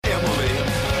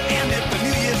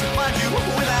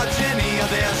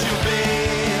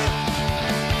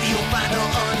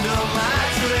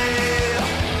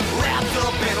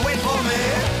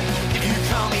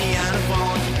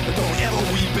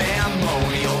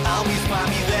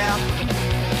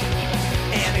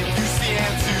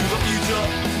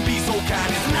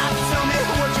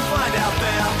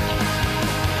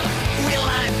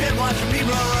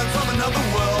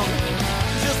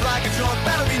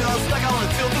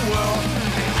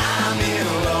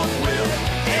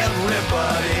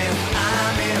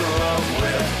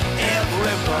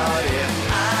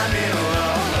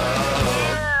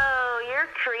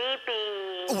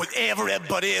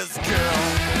everybody's girl.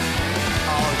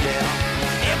 Oh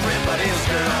yeah, everybody's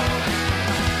girl.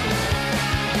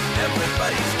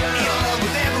 Everybody's girl. In love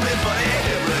with everybody.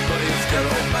 Everybody's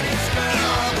girl. Everybody's girl. In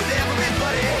love with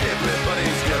everybody.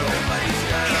 Everybody's girl. Everybody's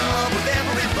girl. In love with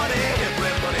everybody.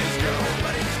 Everybody's girl.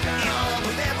 Everybody's girl. In love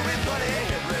with everybody.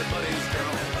 Everybody's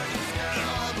girl. Everybody's girl. In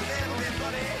love with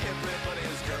everybody.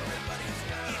 Everybody's girl. Everybody's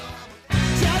girl.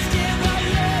 Just give a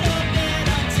little bit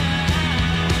of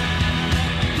time,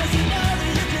 'cause you know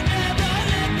that you can never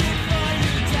live before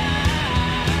you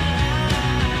die.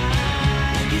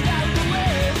 Get out of the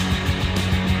way.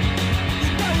 You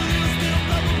know you'll still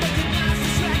recognize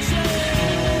distraction.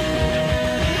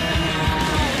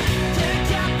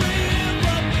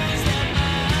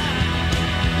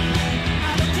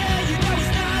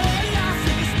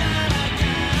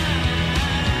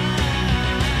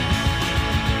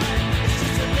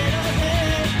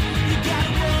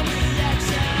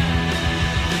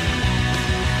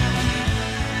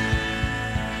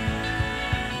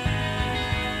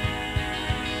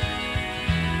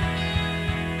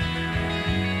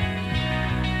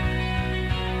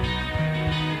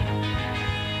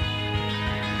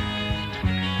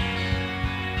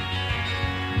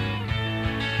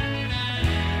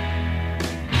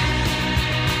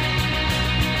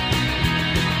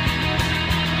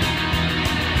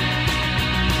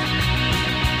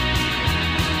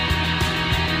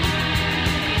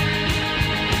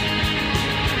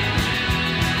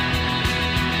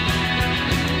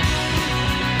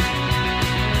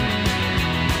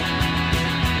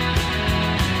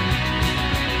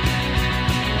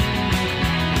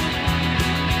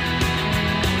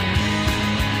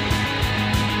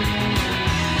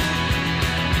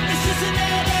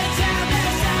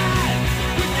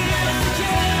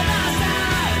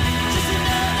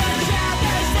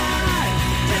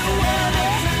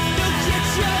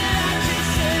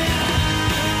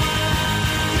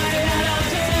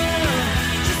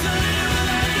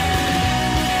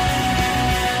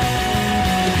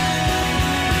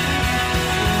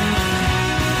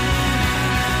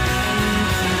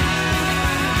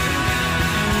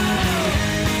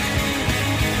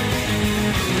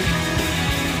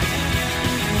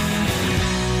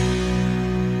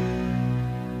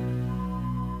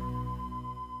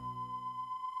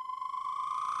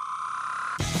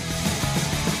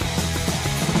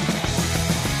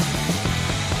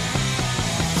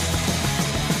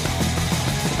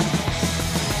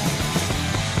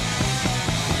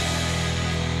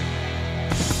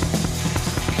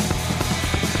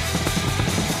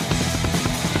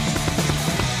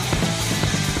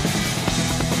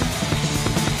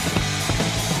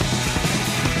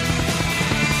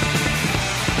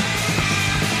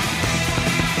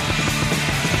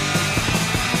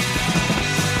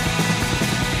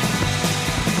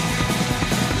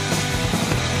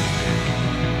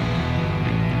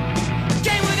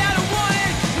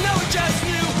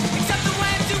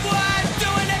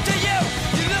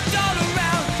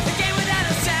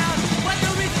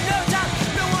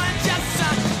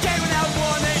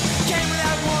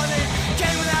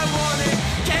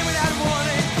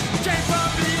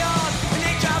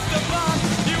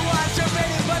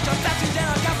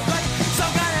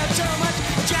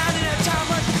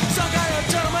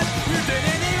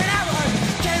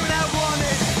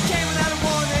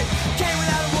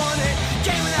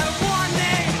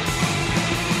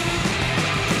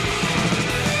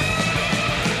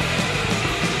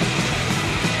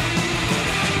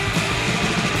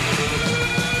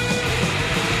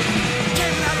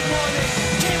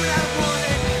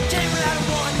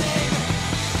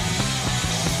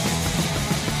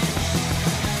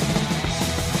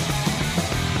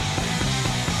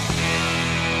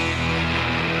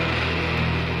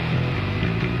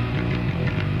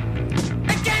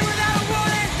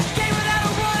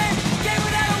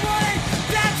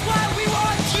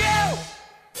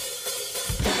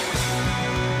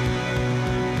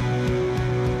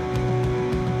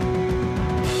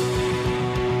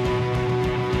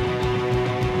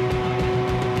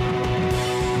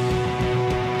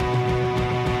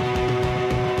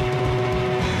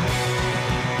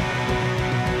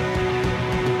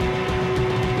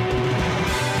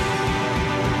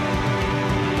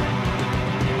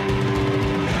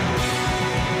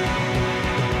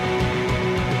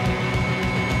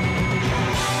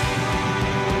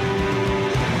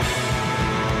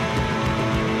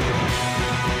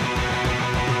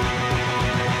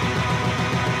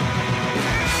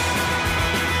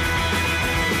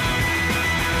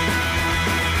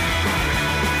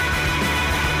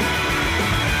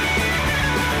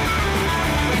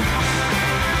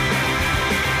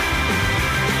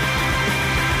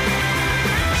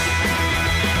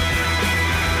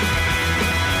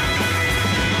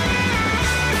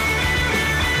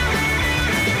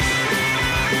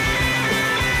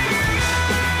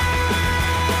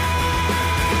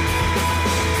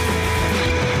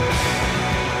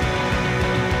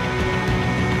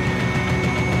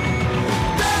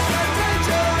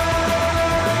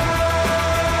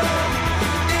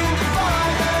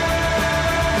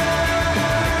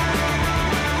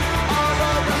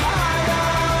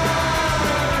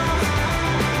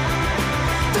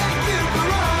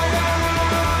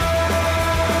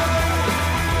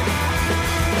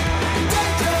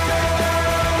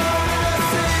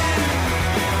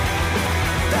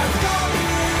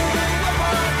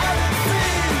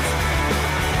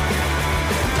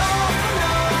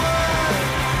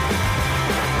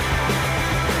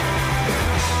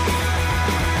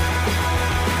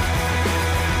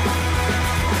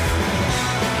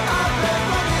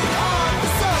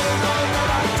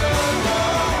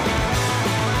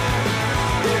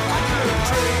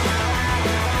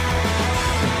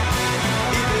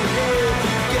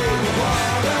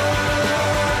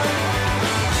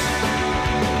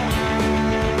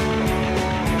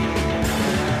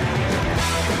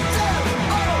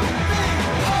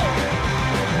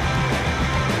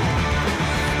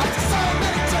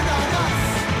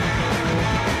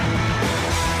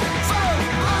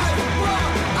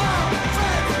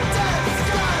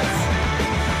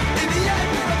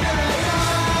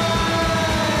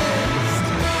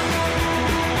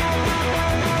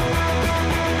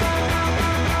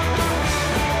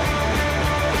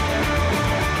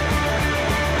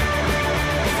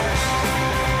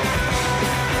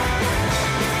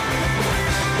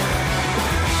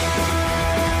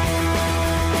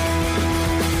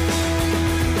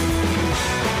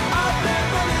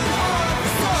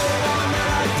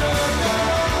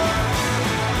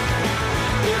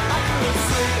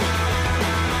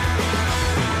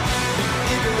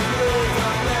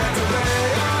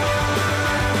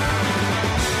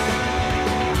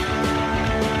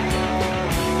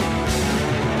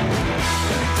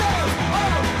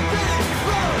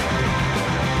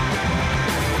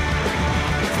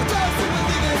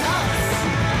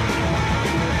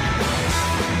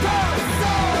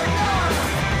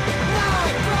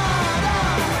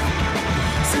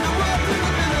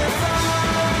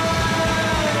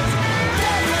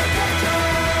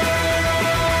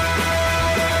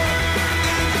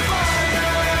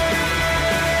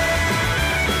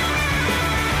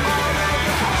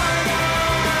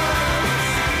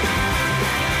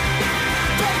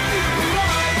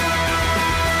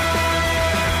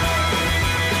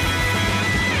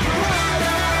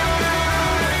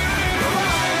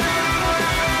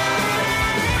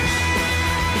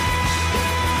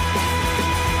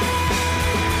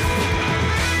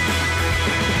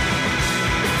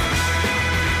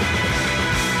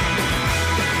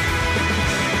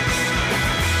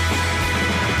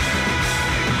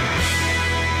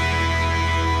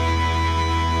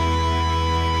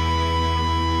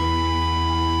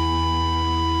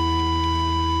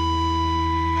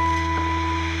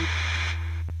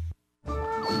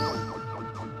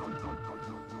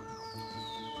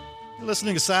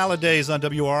 Listening to Salad Days on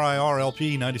WRIR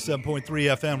LP 97.3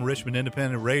 FM, Richmond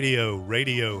Independent Radio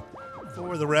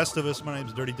for the rest of us. My name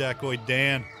is Dirty Dacoy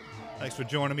Dan. Thanks for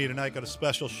joining me tonight. Got a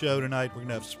special show tonight. We're going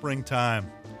to have Springtime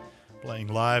playing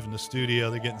live in the studio.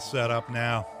 They're getting set up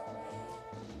now.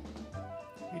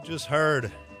 You just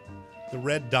heard the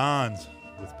Red Dons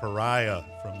with Pariah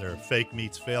from their Fake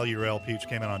Meets Failure LP, which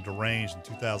came out on Deranged in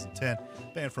 2010.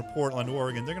 Band from Portland,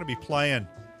 Oregon. They're going to be playing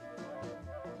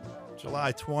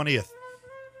July 20th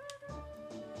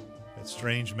at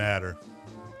Strange Matter.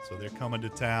 So they're coming to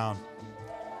town.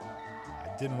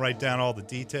 I didn't write down all the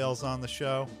details on the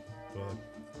show, but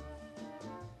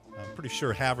I'm pretty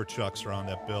sure Haverchucks are on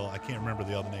that bill. I can't remember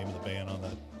the other name of the band on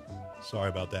that. Sorry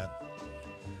about that.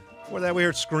 Before that, we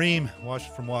heard Scream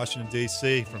from Washington,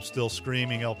 D.C., from Still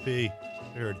Screaming LP.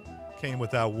 We heard Came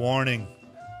Without Warning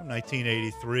from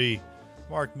 1983.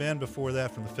 Mark Men before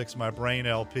that from the Fix My Brain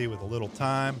LP with A Little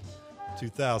Time.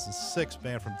 2006,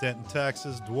 band from Denton,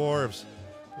 Texas. Dwarves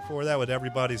before that with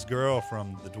Everybody's Girl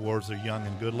from The Dwarves Are Young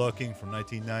and Good Looking from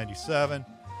 1997.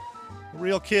 The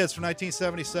Real Kids from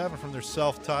 1977 from their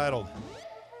self-titled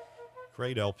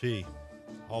great LP.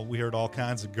 We heard All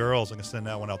Kinds of Girls. I'm going to send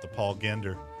that one out to Paul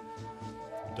Gender,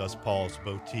 who does Paul's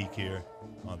Boutique here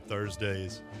on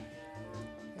Thursdays.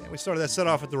 And we started that set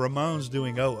off with the Ramones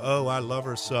doing Oh, Oh, I Love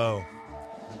Her So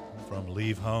from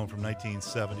Leave Home from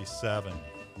 1977.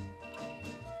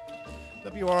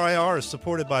 WRIR is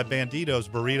supported by Bandito's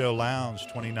Burrito Lounge,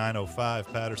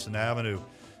 2905 Patterson Avenue,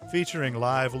 featuring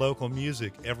live local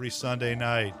music every Sunday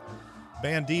night.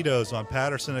 Bandito's on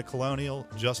Patterson at Colonial,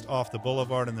 just off the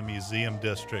boulevard in the Museum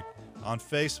District. On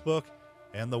Facebook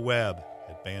and the web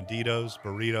at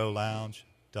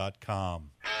banditosburritolounge.com.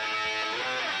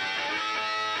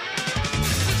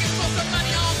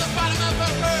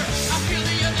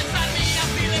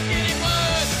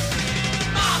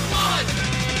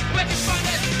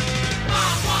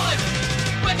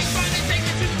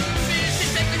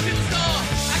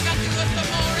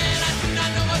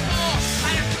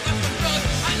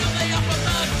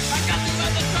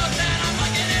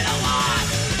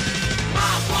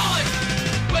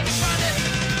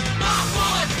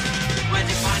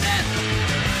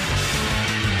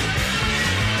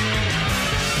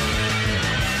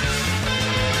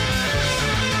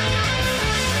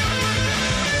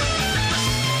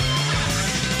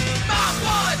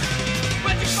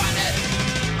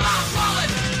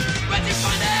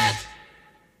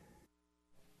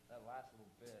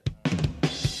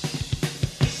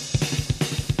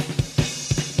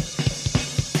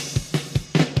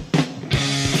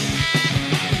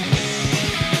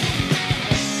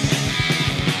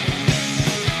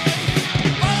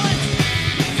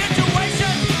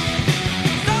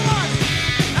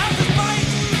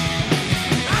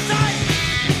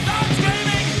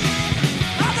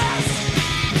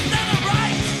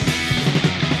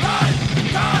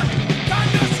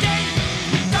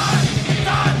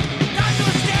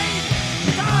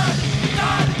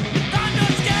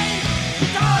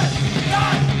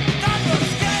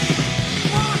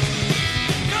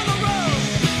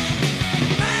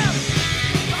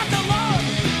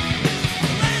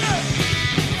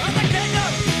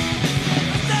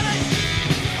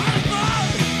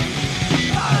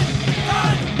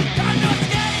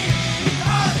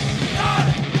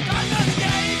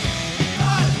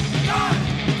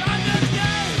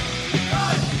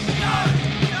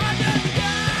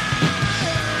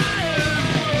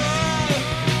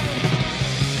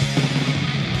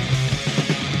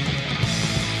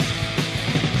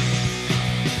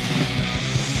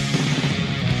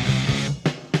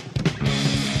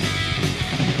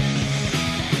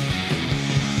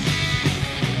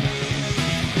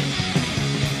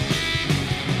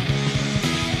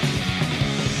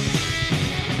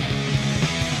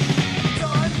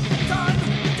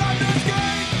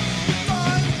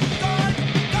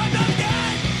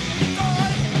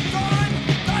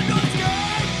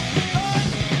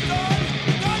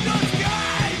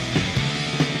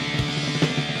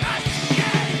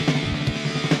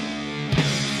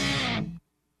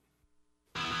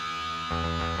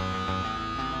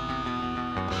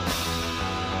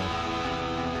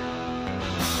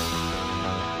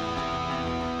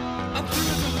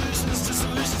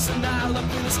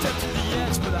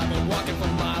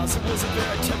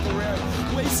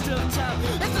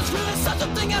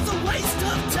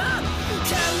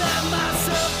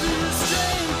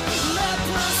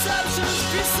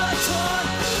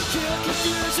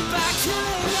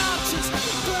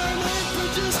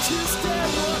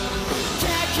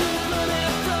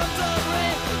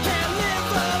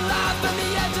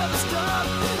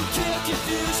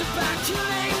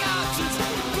 Killing options,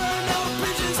 burn no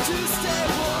bridges to stay.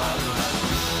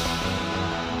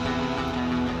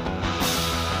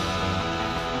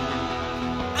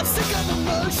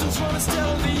 Illusions running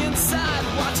steadily inside,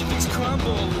 watching things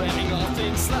crumble, letting all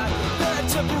things slide. They're a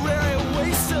temporary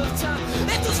waste of time.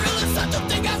 If there's really such a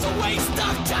thing as a waste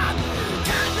of time,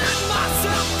 can't let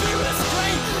myself be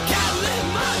restrained. Can't live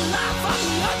my life on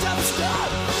the edge of a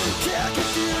storm. Kill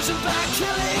confusion by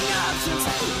killing options.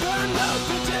 Burn no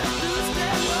bridges, lose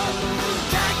their love.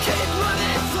 Can't keep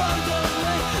running from the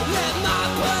rain. Let my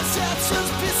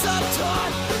perceptions be so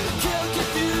torn. Kill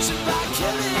confusion by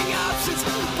killing options.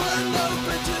 Burn no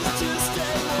bridges to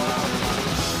stay warm.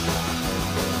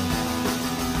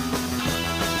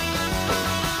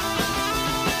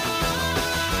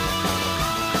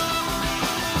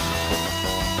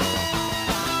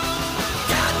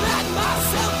 Can't let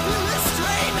myself be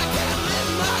restrained. I can't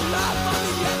live my life on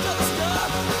the edge of the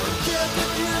storm. Kill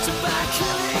confusion by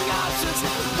killing options.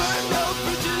 Burn no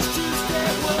bridges to stay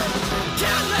warm.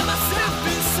 Can't let myself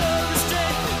be so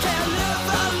restrained. Can't live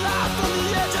a life on the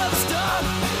edge of the storm.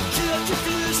 Kill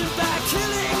confusion by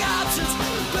killing options.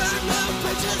 Burn no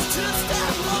bridges to stay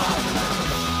warm.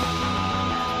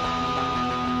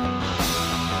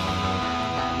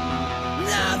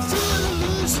 Now through an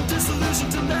illusion, disillusion,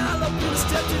 denial, I put a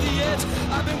step to the edge.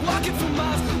 I've been walking for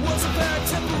miles, was a very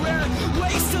temporary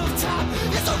waste of time.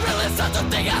 Is there really such a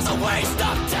thing as a waste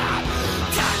of time?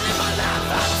 Can't live my life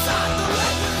outside the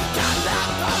way. Can't let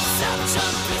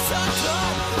perception be so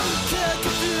clear. Kill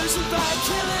confusion by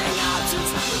killing options.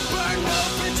 Burn no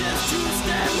bridges to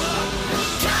stay warm.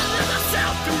 Can't let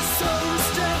myself be so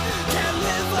restrained. Can't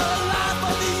live a life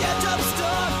on the edge of a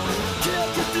storm. Kill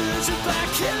confusion by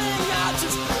killing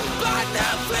options. Burn no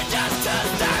bridges to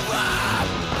stay warm.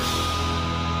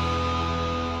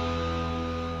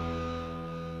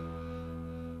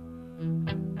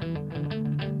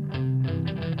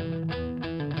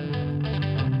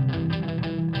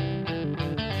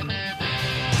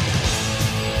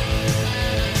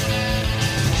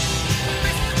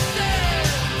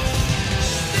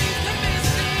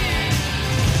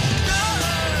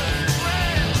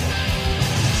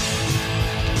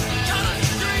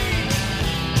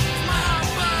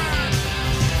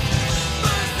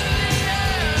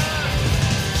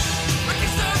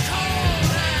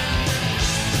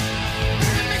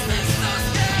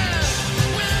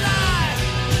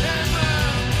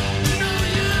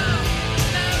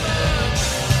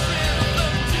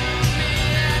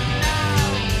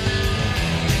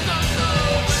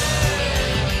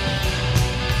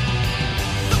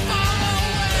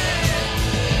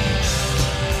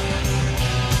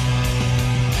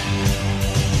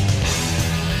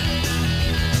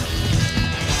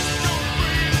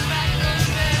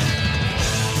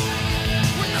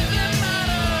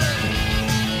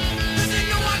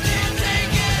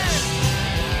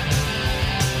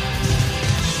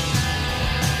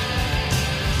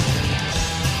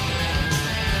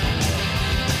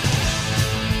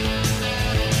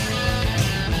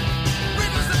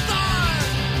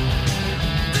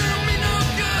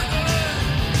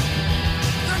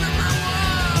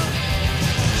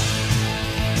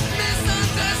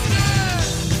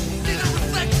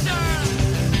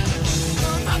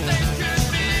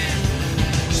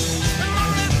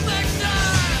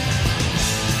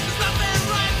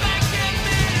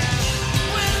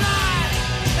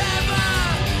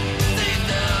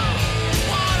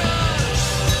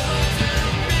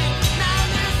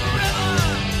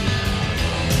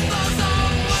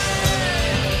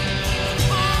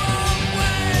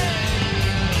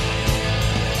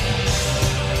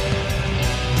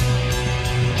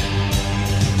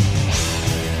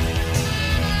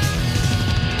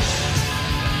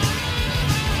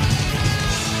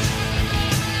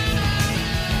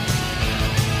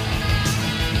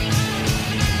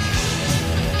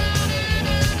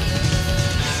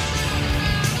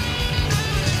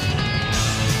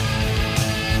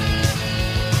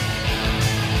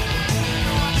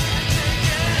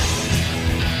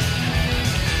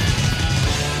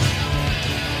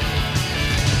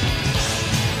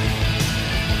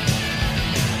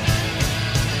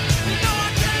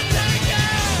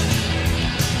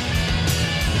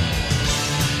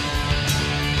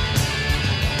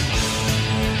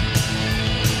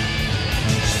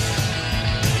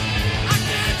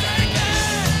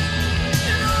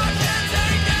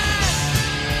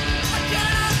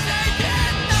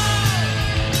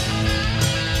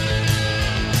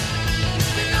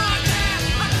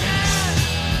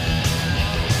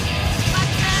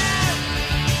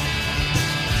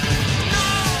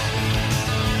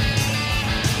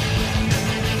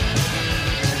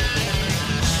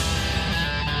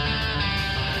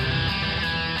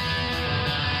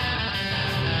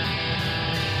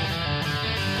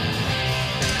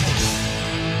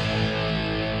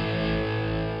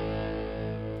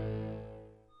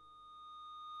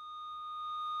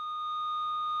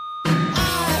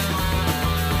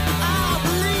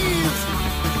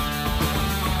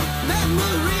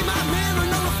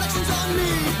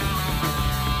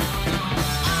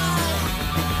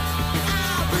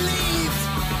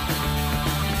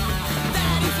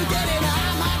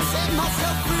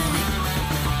 myself free.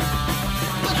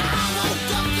 But I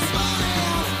woke up this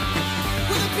morning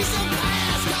with a piece of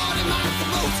glass caught in my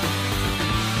throat,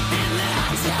 and then I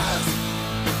just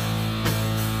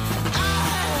I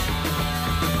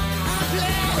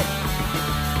played.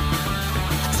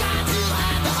 I tried to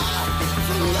hide the heart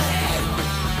from the head,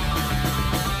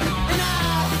 and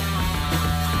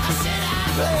I said I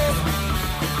played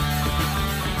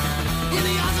in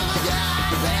the arms of a guy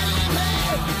I barely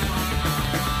met.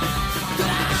 But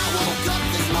I woke up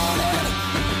this morning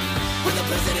with the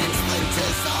president's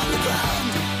splinters on the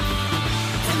ground,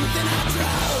 and then I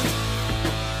drowned.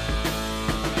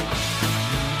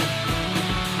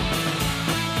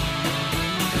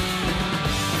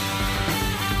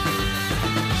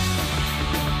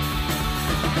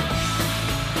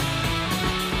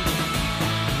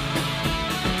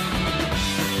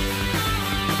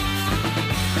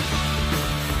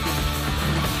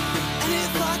 And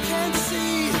if I can't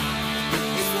see,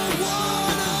 it's for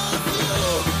one of you.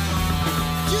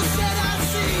 You said I'd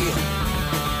see.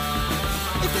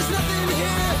 If there's nothing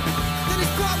here, then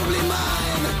it's probably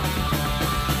mine.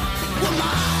 Well,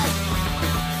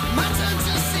 my turn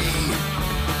to see.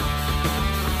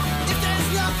 If there's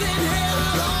nothing here,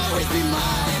 it'll always be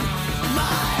mine,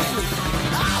 mine.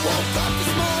 I woke up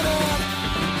this morning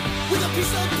with a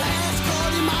piece of glass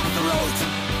caught in my throat,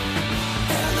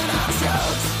 and then I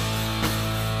choked.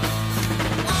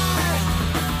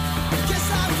 I guess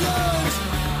I've learned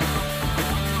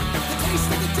the taste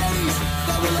of the days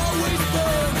that will always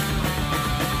burn.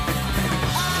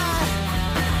 I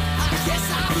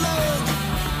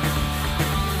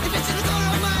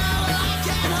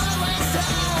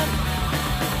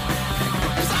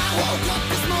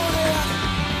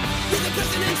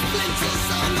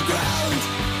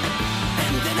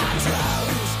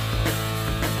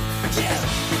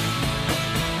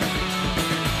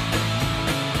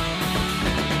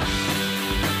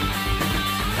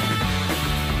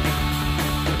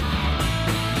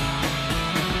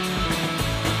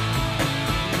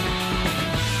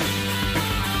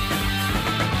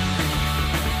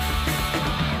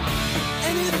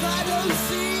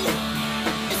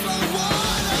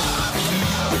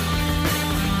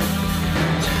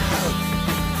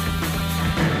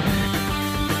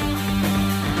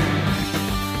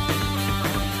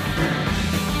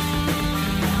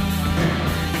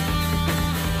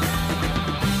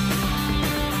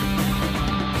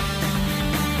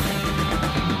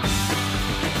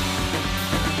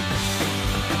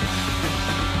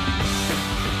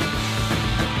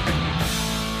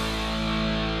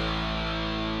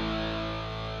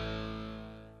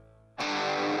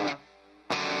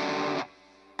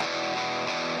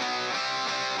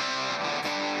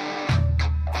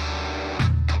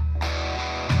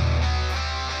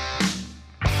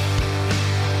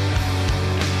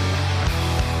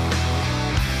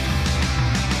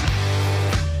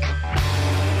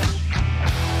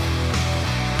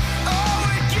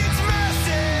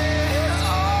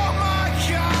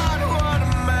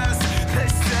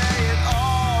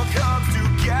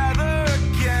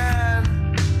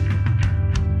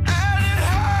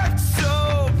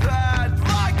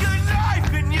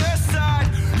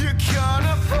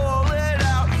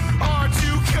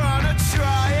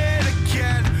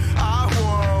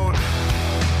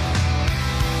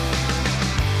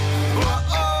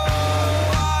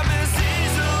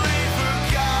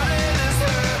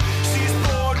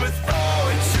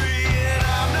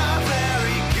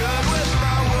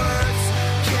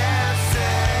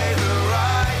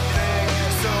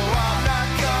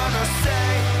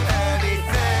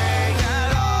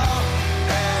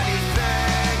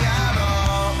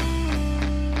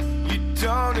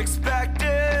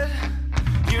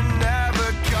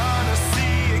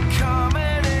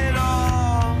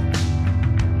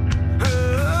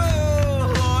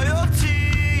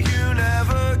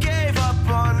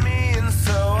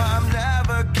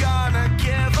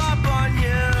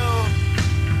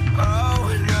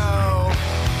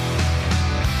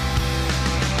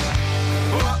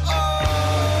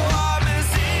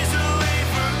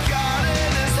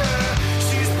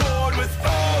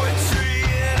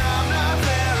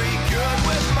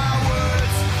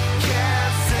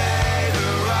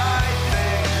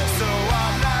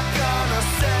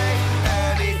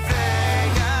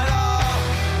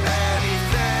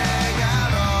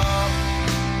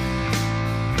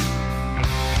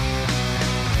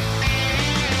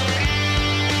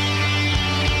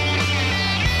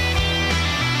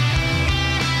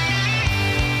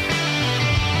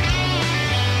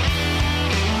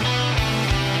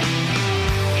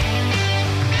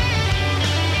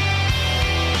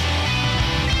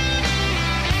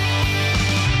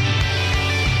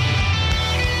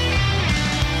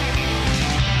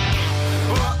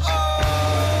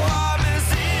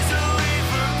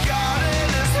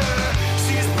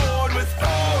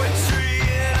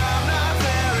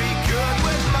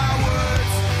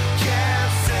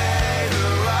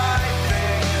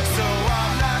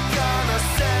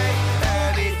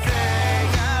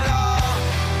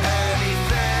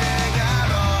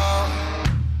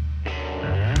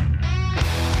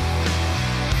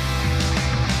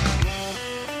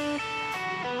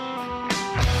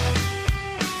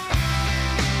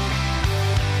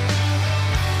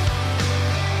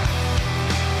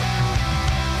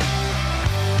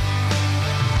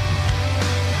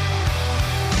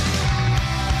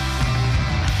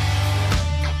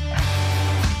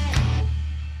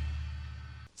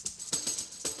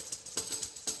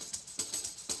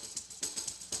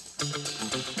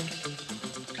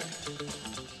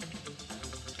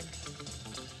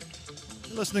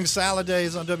Listening to Salad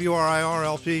Days on WRIR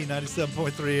LP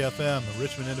 97.3 FM,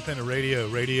 Richmond Independent Radio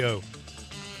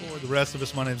for the rest of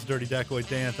us. My name is Dirty Decoy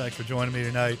Dan. Thanks for joining me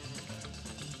tonight.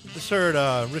 Just heard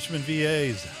Richmond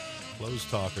VA's Clothes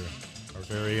Talker, our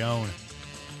very own,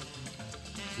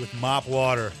 with Mop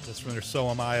Water. That's from their So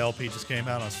Am I LP, just came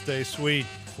out on Stay Sweet.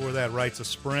 Before that, Rites of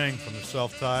Spring from their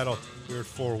self-titled Weird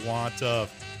For Want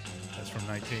Of. That's from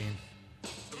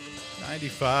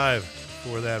 1995.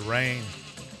 Before that, Rain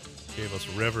gave us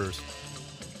Rivers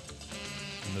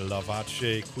from the La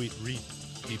Vache Quit Reet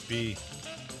EP.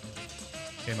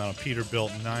 Came out on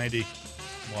Peterbilt in 90,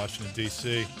 Washington,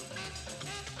 D.C.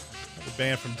 The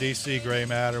band from D.C., Grey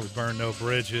Matter, with Burn No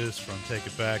Bridges from Take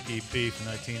It Back EP from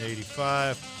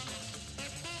 1985.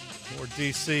 More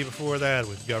D.C. before that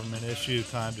with Government Issue,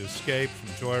 Time to Escape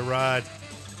from Joyride,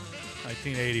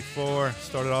 1984.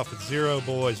 Started off with Zero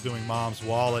Boys doing Mom's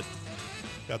Wallet.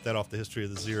 Got that off the History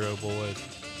of the Zero Boys.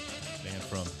 Band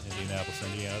from Indianapolis,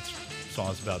 Indiana. That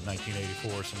song's about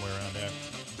 1984, somewhere around there.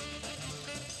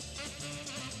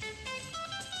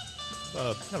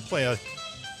 I'm going to play a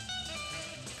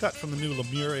cut from the new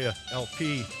Lemuria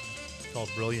LP called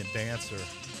Brilliant Dancer.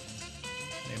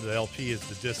 The name of the LP is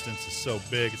The Distance Is So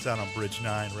Big. It's out on Bridge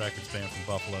 9 Records, band from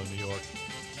Buffalo, New York.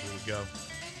 Here we go.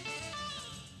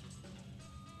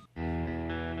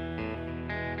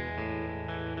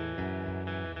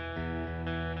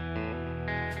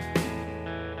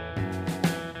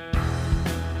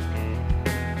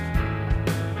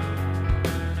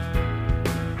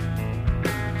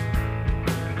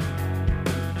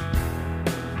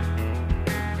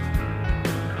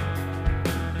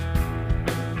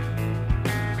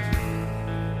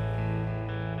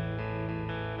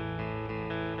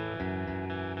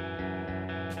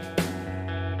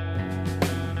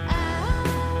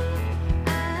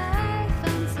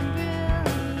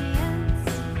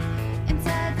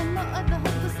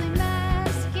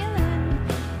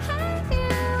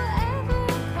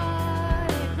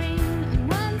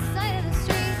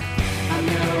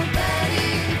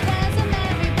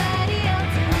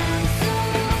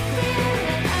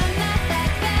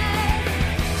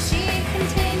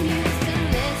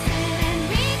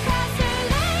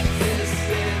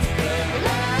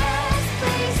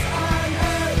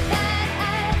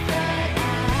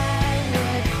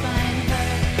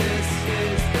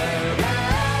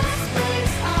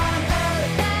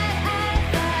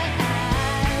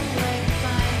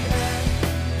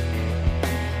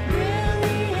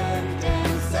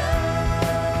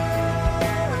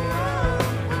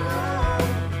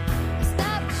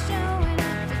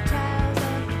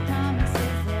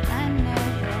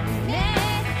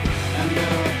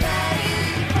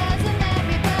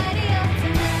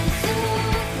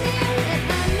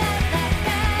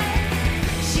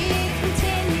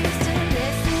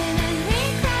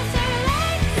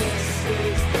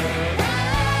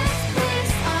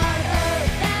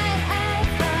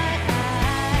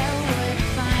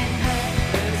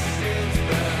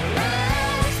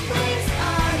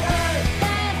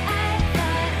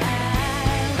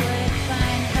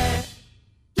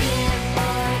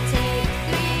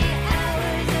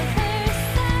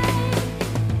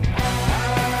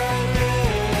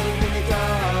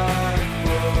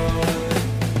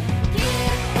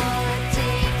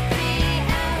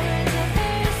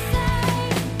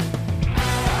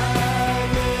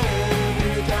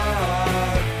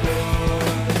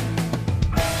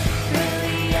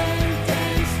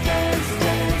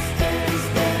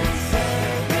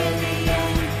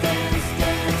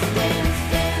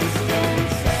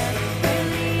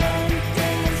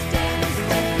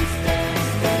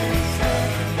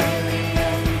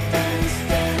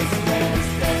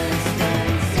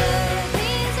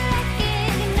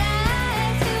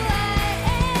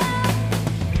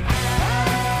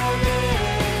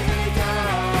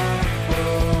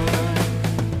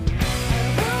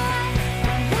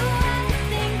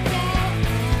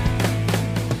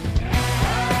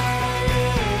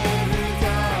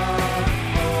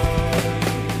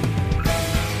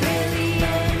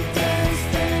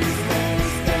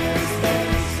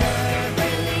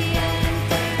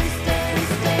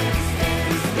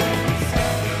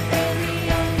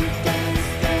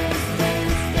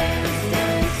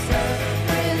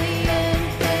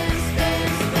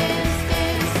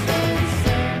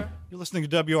 Listening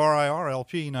to WRIR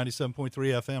LP 97.3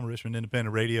 FM, Richmond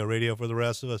Independent Radio for the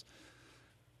rest of us.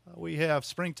 We have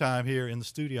Springtime here in the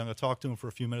studio. I'm going to talk to them for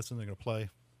a few minutes, and they're going to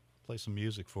play some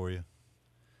music for you.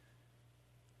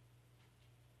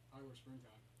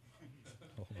 Springtime.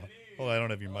 Hold on, I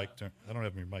don't have your mic turned.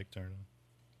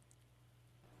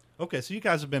 On. Okay, so you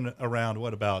guys have been around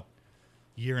what, about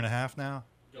a year and a half now?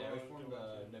 Yeah, we formed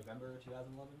November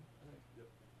 2011, I think.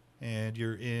 And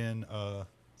you're in,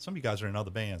 some of you guys are in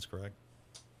other bands, correct?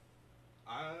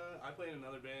 I play in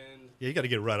another band. Yeah, you got to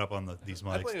get right up on these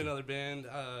mics. I play in too. another band.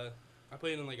 I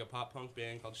played in like a pop punk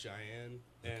band called Cheyenne,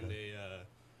 and a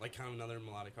like kind of another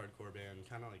melodic hardcore band,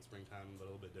 kind of like Springtime, but a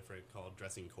little bit different, called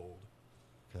Dressing Cold.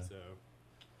 Okay. So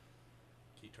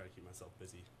try to keep myself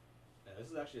busy. Yeah, this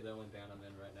is actually the only band I'm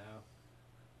in right now.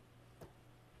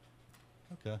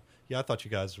 Okay. Yeah, I thought you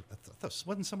guys,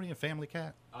 wasn't somebody in Family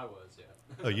Cat? I was, yeah.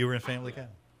 Oh, you were in Family Cat?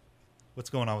 What's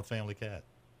going on with Family Cat?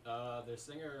 Their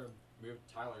singer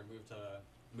Tyler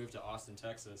moved to Austin,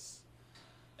 Texas,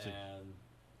 and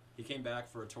he came back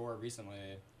for a tour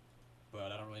recently,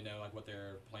 but I don't really know like what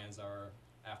their plans are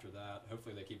after that.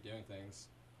 Hopefully they keep doing things,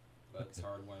 but it's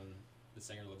hard when the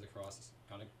singer lives across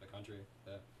the country.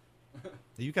 Yeah.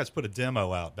 You guys put a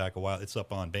demo out back a while. It's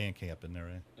up on Bandcamp, isn't there,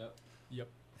 right? Yep. Yep.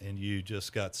 And you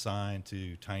just got signed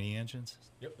to Tiny Engines.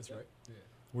 Yep, that's right. Yeah.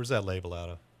 Where's that label out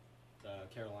of?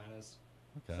 Carolinas.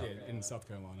 Okay. Yeah, in South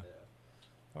Carolina.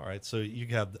 Yeah. All right. So you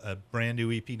have a brand new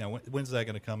EP now. When's that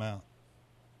going to come out?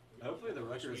 Hopefully the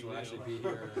records will actually be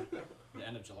here the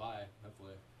end of July.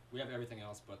 Hopefully, we have everything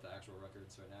else but the actual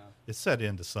records right now. It's set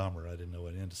into summer. I didn't know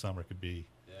what into summer could be.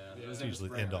 Yeah, Yeah. it was It's in the usually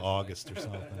spring into originally. August or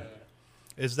something.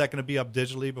 Is that going to be up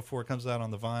digitally before it comes out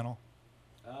on the vinyl?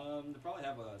 They'll probably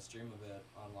have a stream of it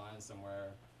online somewhere,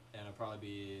 and it'll probably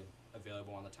be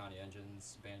available on the Tiny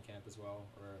Engines Bandcamp as well,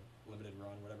 or Limited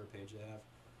Run, whatever page they have.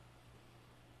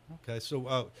 Okay.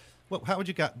 So, how would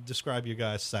you describe your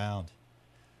guys' sound?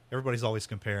 Everybody's always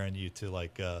comparing you to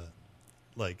like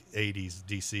 80s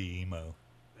DC emo.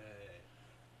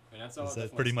 And that's all. Is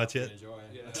that definitely pretty stuff much we it? Enjoy.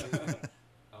 Yeah.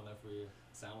 I don't know if we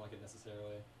sound like it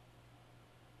necessarily.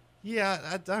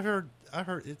 Yeah, I heard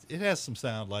it has some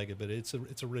sound like it, but it's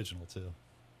original too.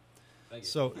 Thank you.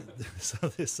 So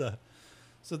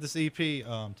this EP,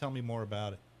 tell me more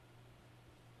about it.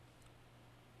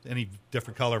 Any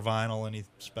different color vinyl? Any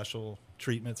special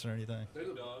treatments or anything? There's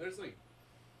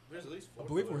at least I 4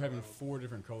 believe we're colors having now. 4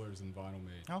 different colors in vinyl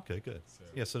made. Okay, good. So-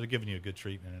 Yeah, so they're giving you a good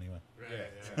treatment anyway. Right,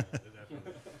 yeah,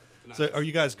 definitely. So are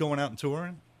you guys going out and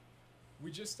touring?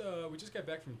 We just got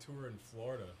back from tour in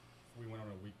Florida. We went on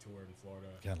a week tour in Florida.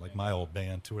 Kind of like my old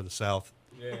band, tour the South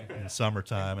Yeah. in the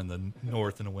summertime and the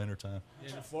North in the wintertime.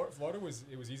 Yeah, and Florida was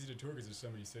easy to tour because there's so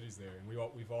many cities there, and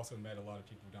we've also met a lot of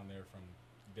people down there from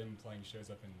them playing shows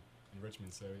up in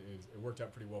Richmond. So it worked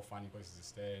out pretty well finding places to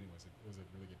stay, and it was a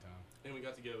really good time. And we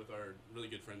got to go with our really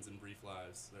good friends in Brief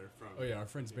Lives. They're from. Oh yeah, our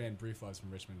friend's band Brief Lives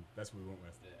from Richmond. That's who we went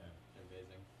with. Yeah, they're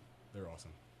amazing. They're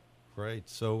awesome. Great.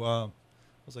 So what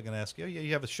was I going to ask you? Oh, yeah,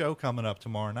 you have a show coming up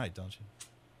tomorrow night, don't you?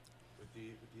 With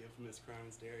the infamous Crime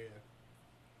Hysteria.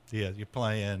 Yeah, you're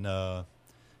playing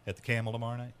at the Camel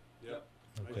tomorrow night? Yep.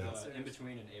 Okay. Right In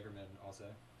Between and Averman also.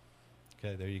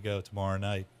 Okay, there you go, tomorrow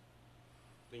night.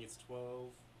 I think it's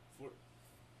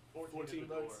 14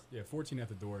 bucks. Yeah, 14 at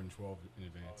the door and 12 in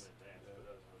advance.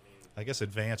 I guess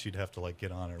advance you'd have to like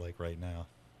get on it like right now.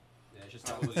 Yeah, it's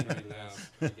just all those right now.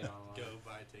 Get online. Go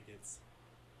buy tickets.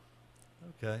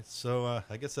 Okay, so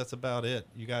I guess that's about it.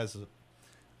 You guys, I'm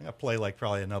gonna play like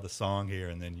probably another song here,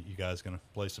 and then you guys gonna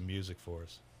play some music for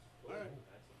us. All right.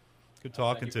 Good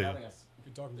talking Thank you to for you. having us.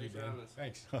 Good talking to you, Thanks for Dan. having us.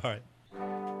 Thanks. All right.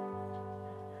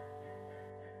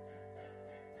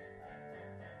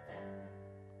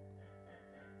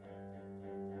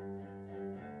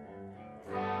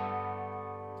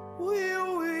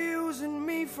 You were using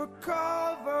me for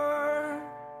cover.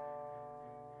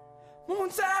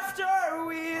 Once after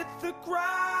we hit the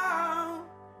ground,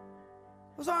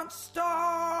 those aren't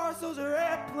stars, those are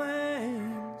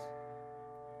airplanes.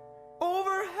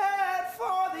 Overhead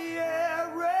for the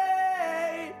air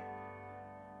raid,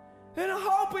 and I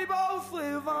hope we both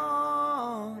live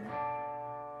on.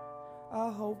 I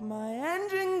hope my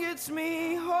engine gets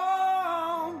me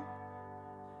home.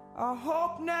 I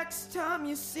hope next time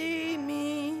you see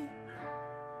me,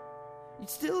 you'd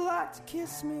still like to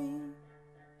kiss me.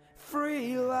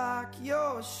 Free like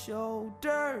your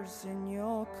shoulders and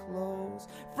your clothes.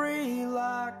 Free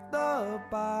like the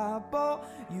Bible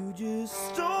you just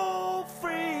stole.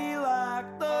 Free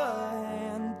like the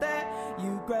hand that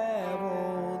you grab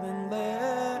hold and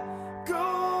let go.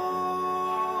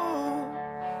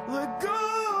 Let go.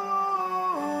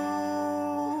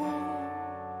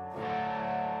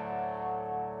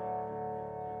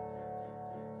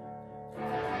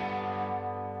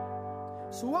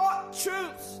 So what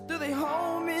truths do they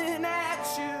home in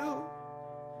at you?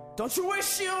 Don't you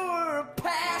wish you were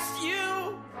past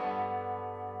you?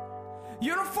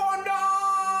 Uniformed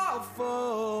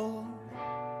awful,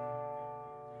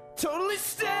 totally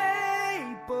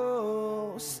stable,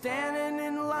 standing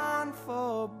in line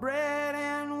for bread.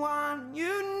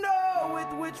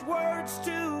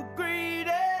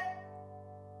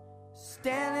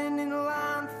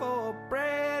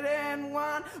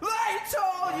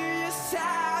 just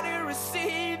how to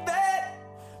receive it.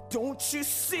 Don't you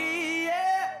see it?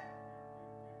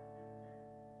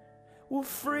 Well,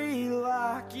 free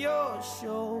like your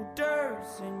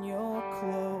shoulders and your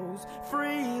clothes,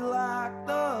 free like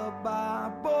the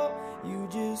Bible you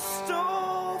just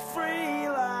stole, free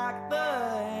like the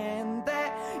hand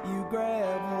that you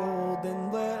grab hold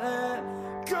and let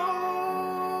go.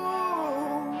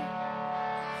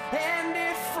 And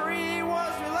if free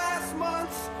was your last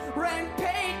month's rent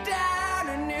paid down,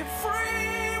 and if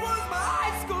free was my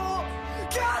high school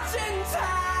cotton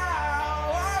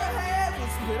towel, our heads would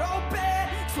split open,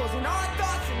 exposing our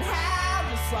thoughts and how,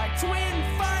 just like twin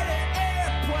fighter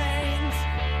airplanes.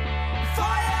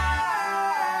 Fire!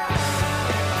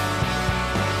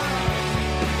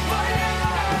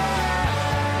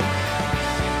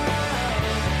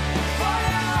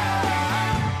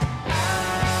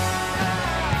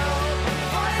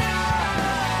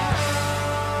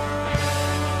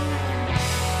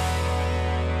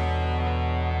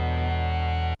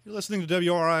 You're listening to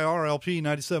WRIR LP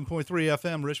 97.3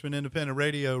 FM, Richmond Independent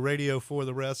Radio, radio for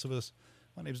the rest of us.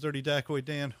 My name's Dirty Dacoit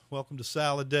Dan. Welcome to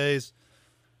Salad Days.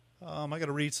 I got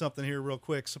to read something here real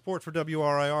quick. Support for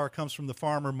WRIR comes from the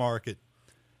Farmer Market.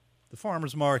 The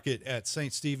Farmers Market at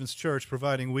St. Stephen's Church,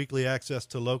 providing weekly access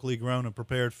to locally grown and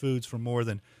prepared foods from more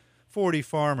than 40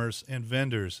 farmers and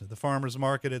vendors. The Farmers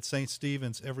Market at St.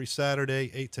 Stephen's every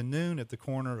Saturday, 8 to noon at the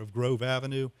corner of Grove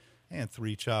Avenue and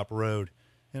 3 Chop Road.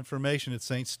 Information at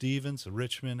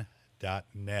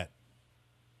ststevensrichmond.net.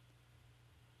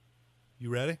 You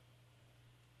ready?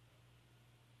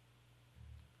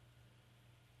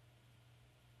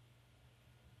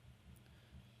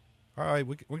 All right,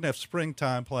 we're going to have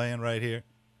Springtime playing right here.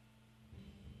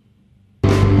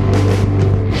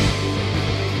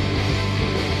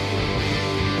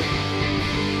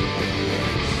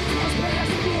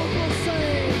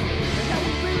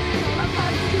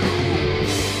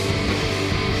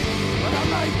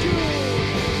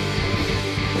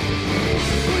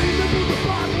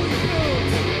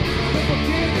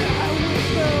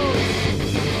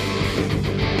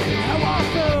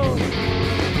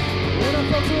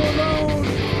 Alone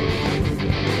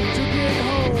to get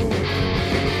home.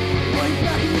 Lay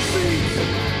back in your seats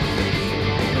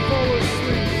and fall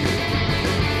asleep.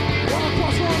 While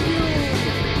across from you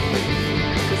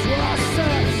is where I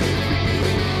sat.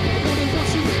 I wonder what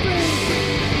you think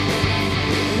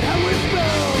and how it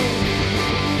felt.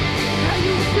 How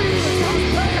you feel as time's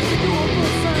passing, you are the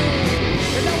same.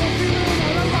 And now I'm feeling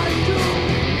that I like you.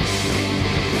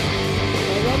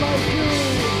 That I like you.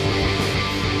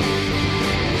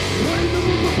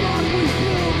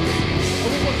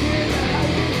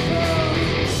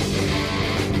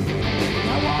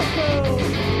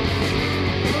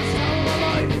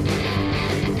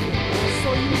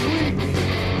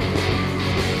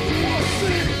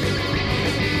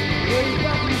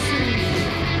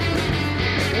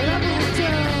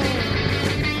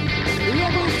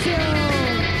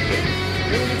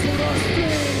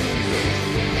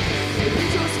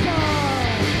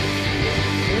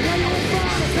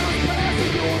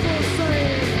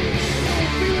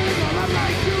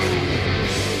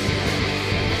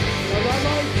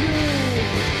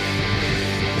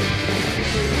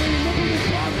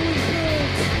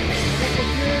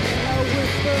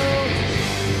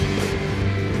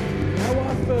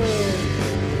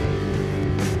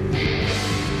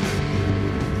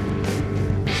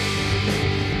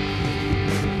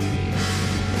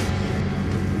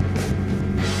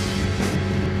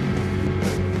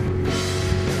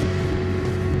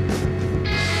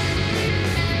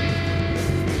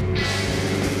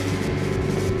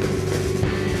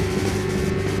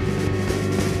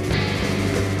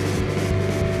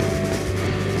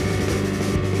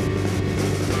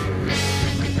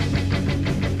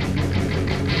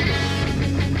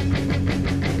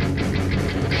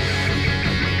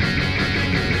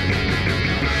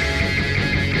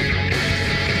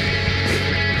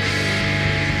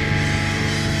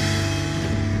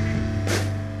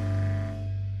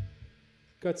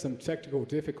 Got some technical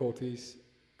difficulties.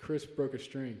 Chris broke a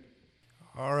string.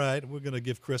 All right, we're going to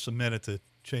give Chris a minute to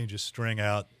change his string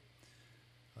out.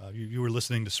 You were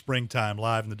listening to Springtime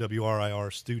live in the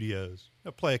WRIR studios.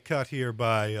 I'll play a cut here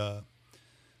by the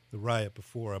Riot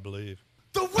before, I believe.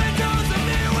 The windows are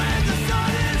new and the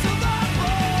sun is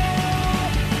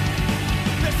alive.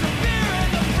 There's some beer in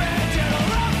the fridge and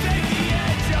I'll take the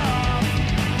edge off.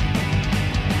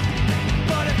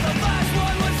 But if the last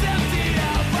one was emptied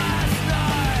out last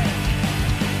night,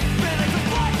 then I could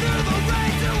fly through the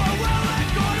rain to a well-lit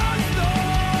corner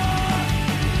store.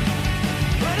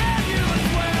 But ambulance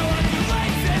wail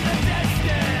undulates in the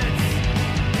distance.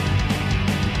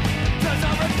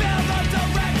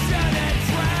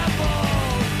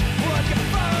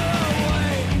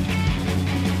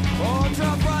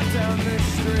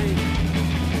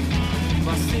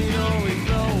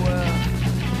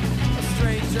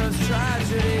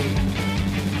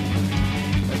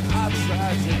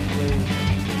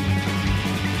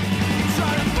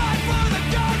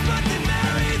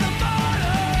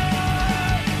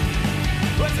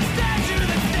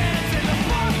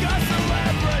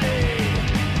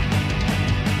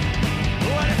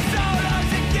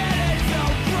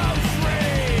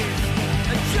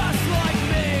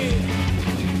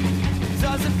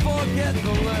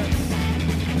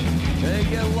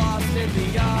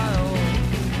 of the aisle,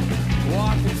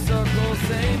 walking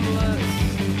circles aimless,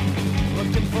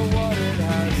 looking for what it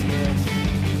has missed.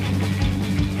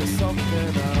 There's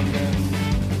something I miss.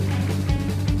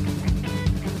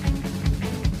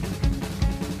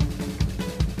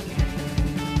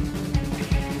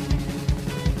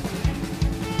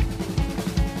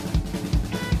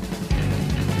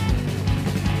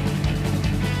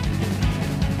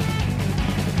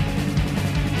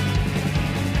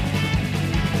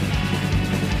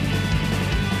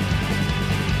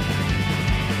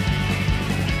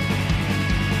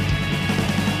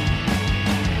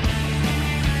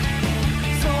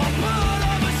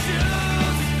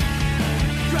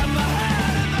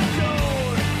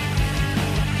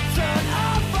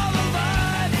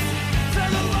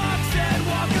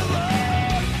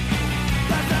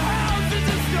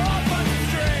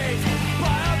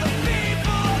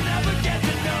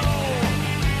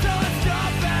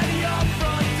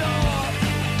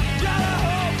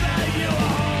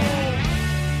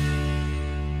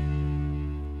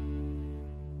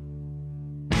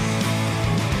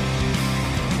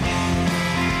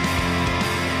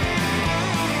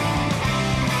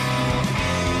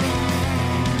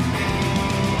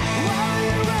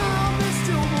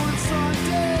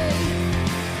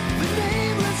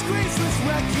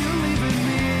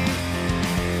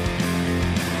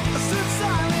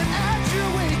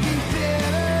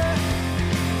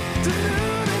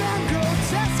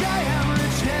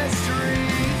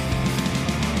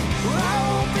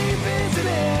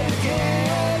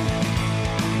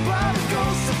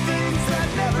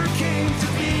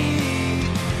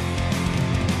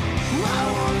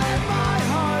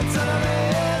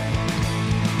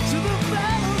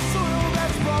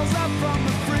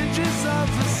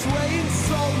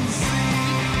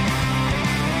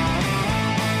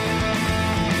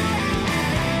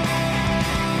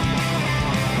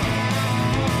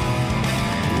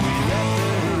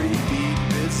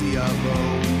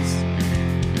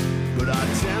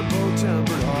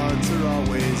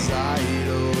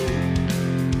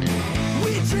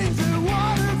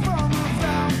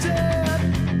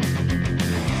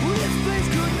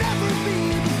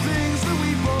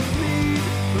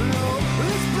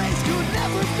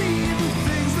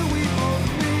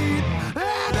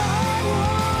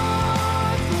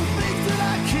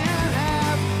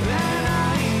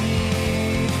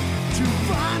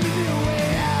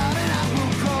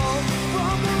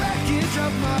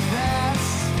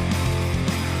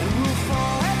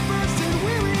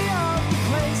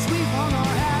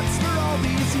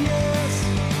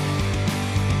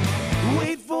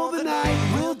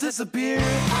 Disappear.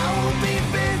 I won't be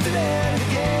visited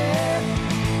again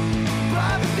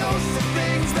by the ghosts of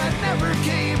things that never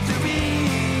came to be.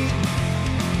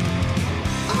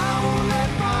 I won't let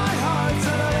my heart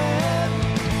settle in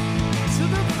to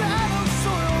the battle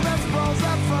soil that sprawls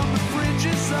out from the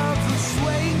fringes of the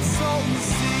swaying Salton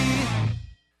Sea.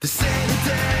 They say the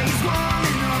day is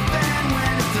warming up, and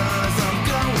when it does, I'm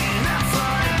going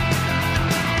outside.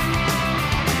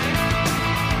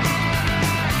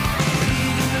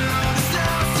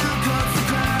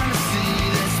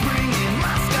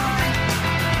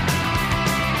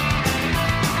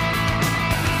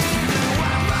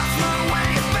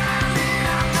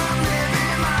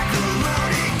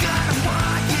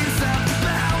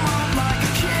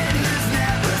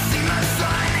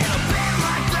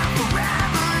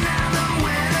 Now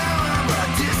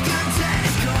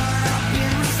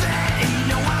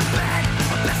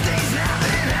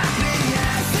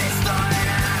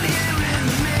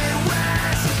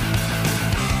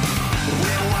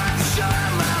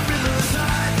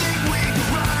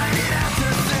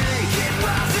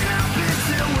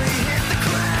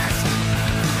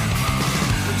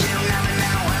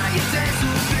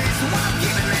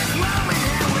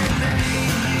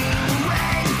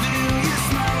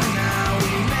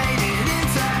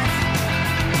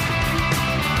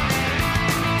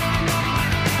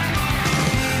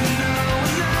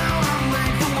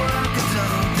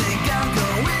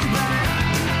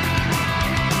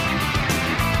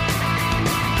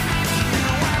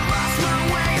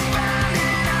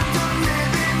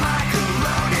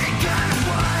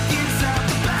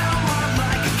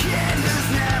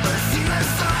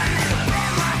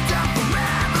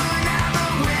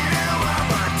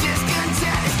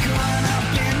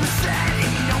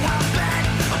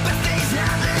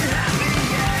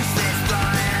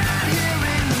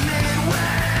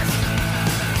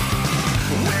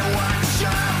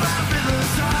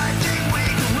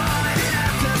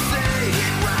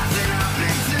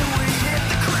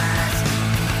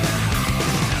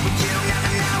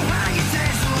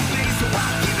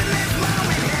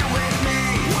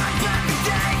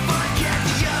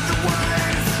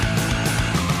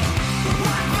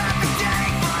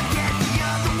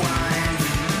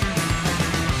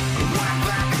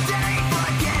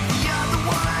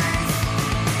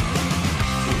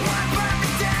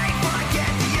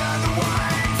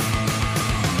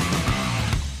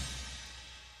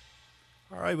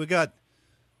right, we got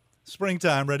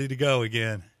Springtime ready to go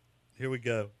again. Here we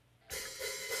go.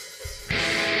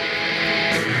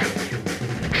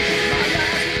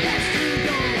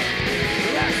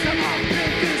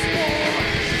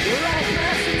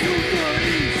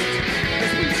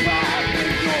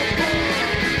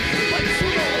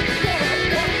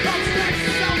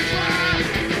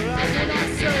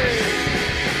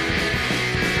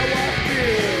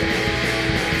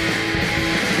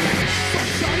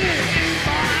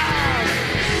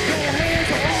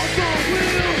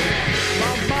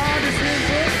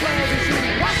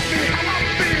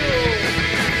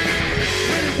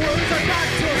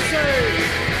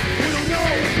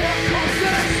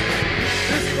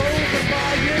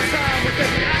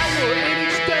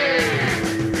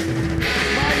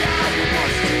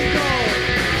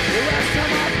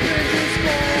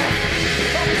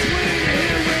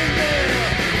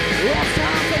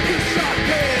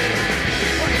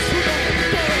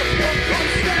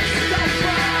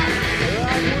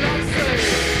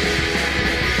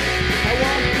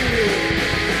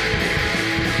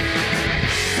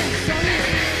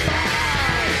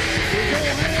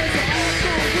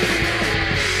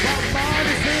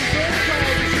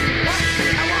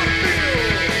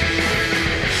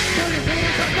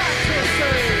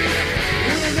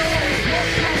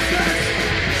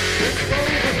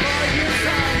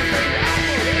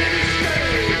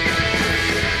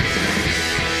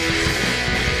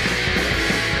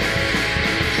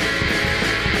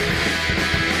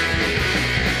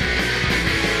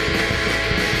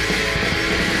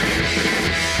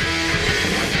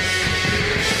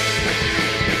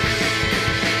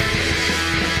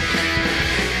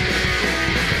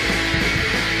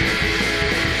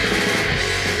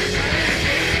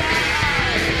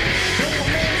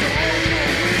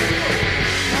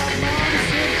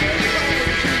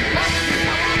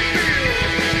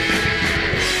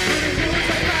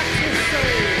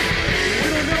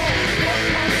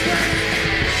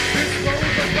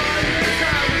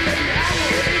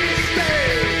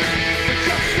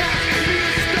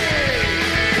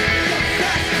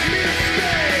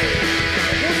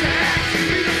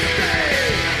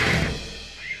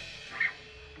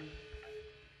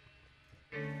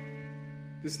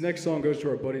 This next song goes to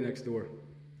our buddy next door.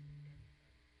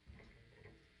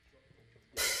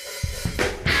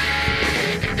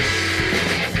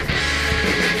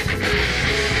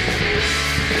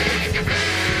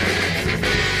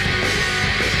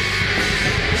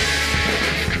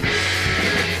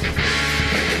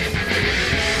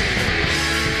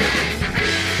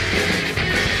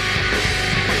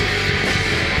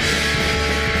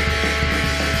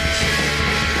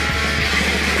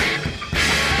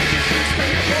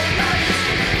 Stay up all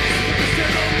night.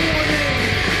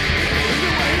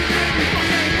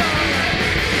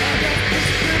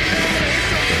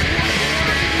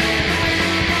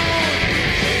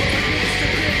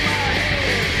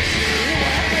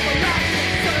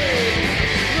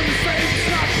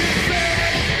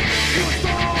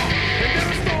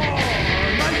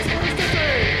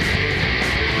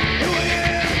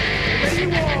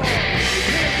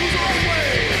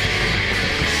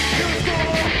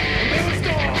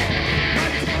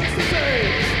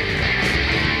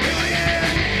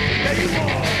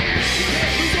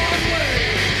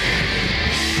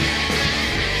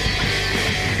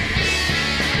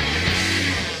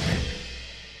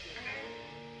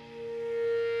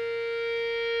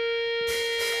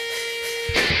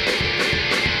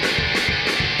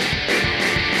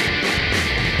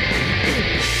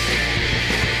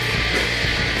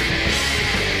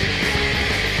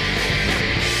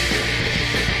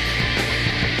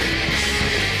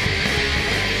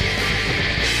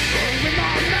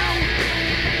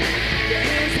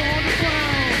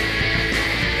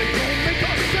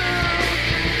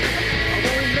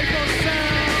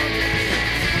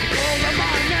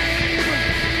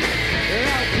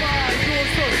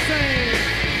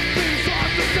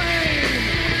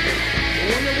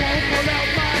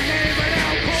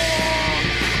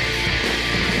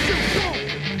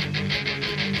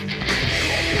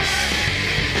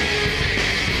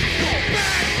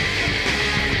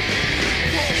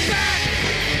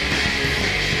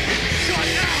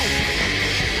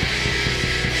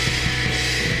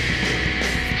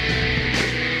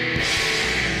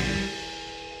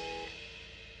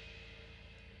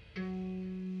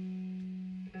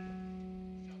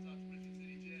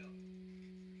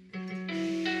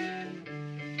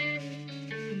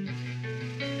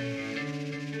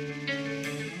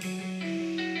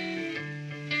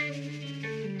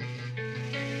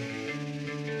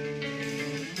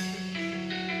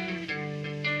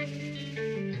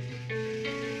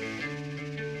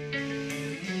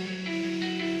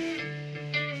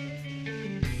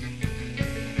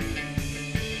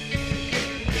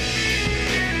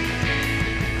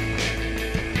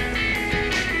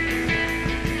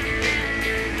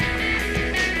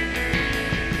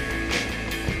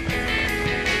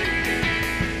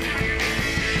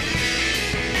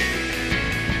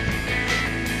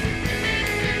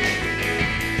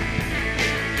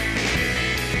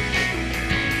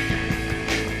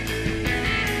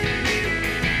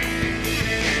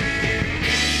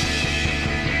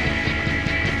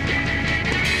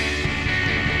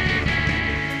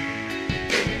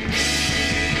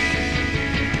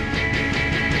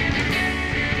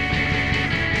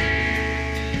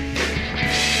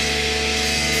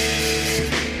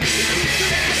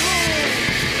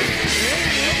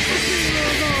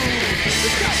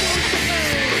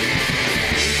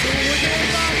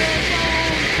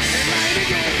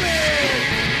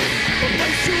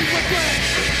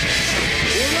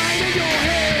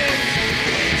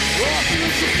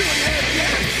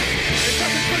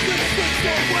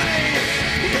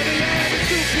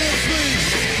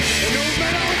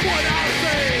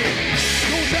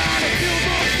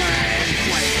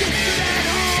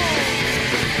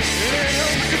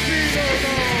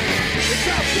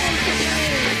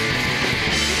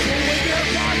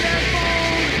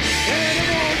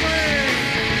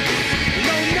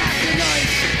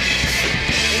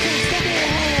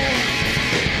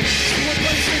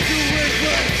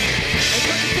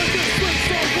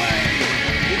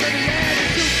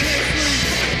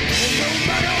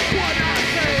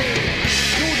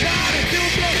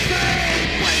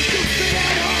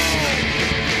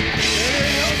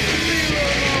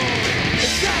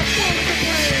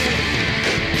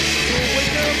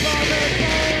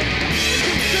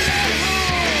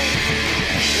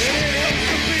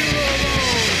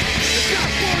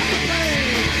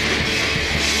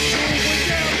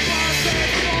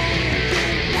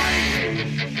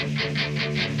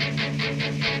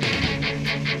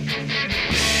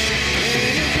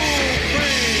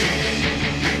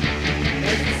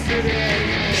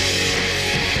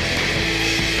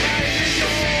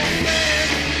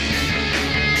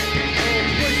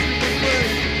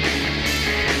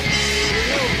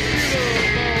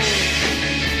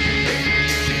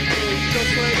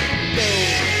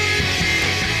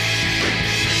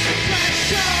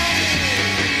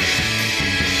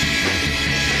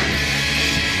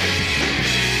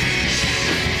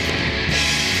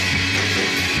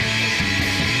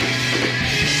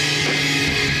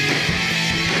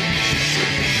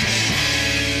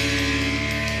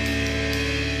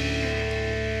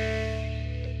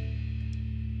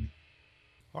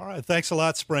 right, thanks a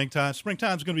lot, Springtime.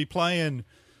 Springtime's going to be playing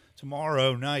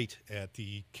tomorrow night at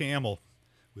the Camel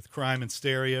with Crime and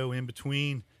Stereo in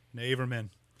between Naverman.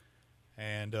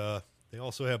 And they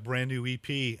also have brand new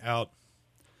EP out.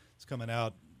 It's coming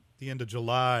out the end of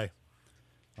July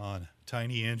on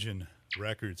Tiny Engine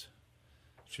Records.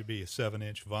 Should be a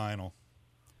 7-inch vinyl.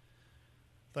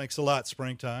 Thanks a lot,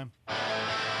 Springtime.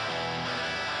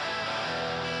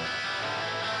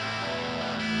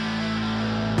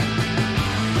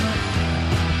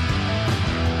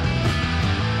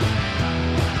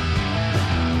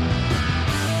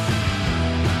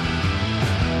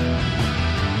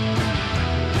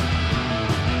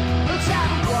 Let's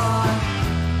have a walk.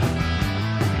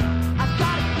 I've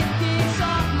gotta get this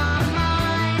off my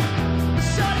mind. The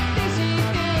sort of things you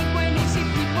think when you see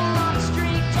people on the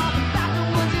street talking about the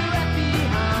ones you left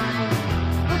behind.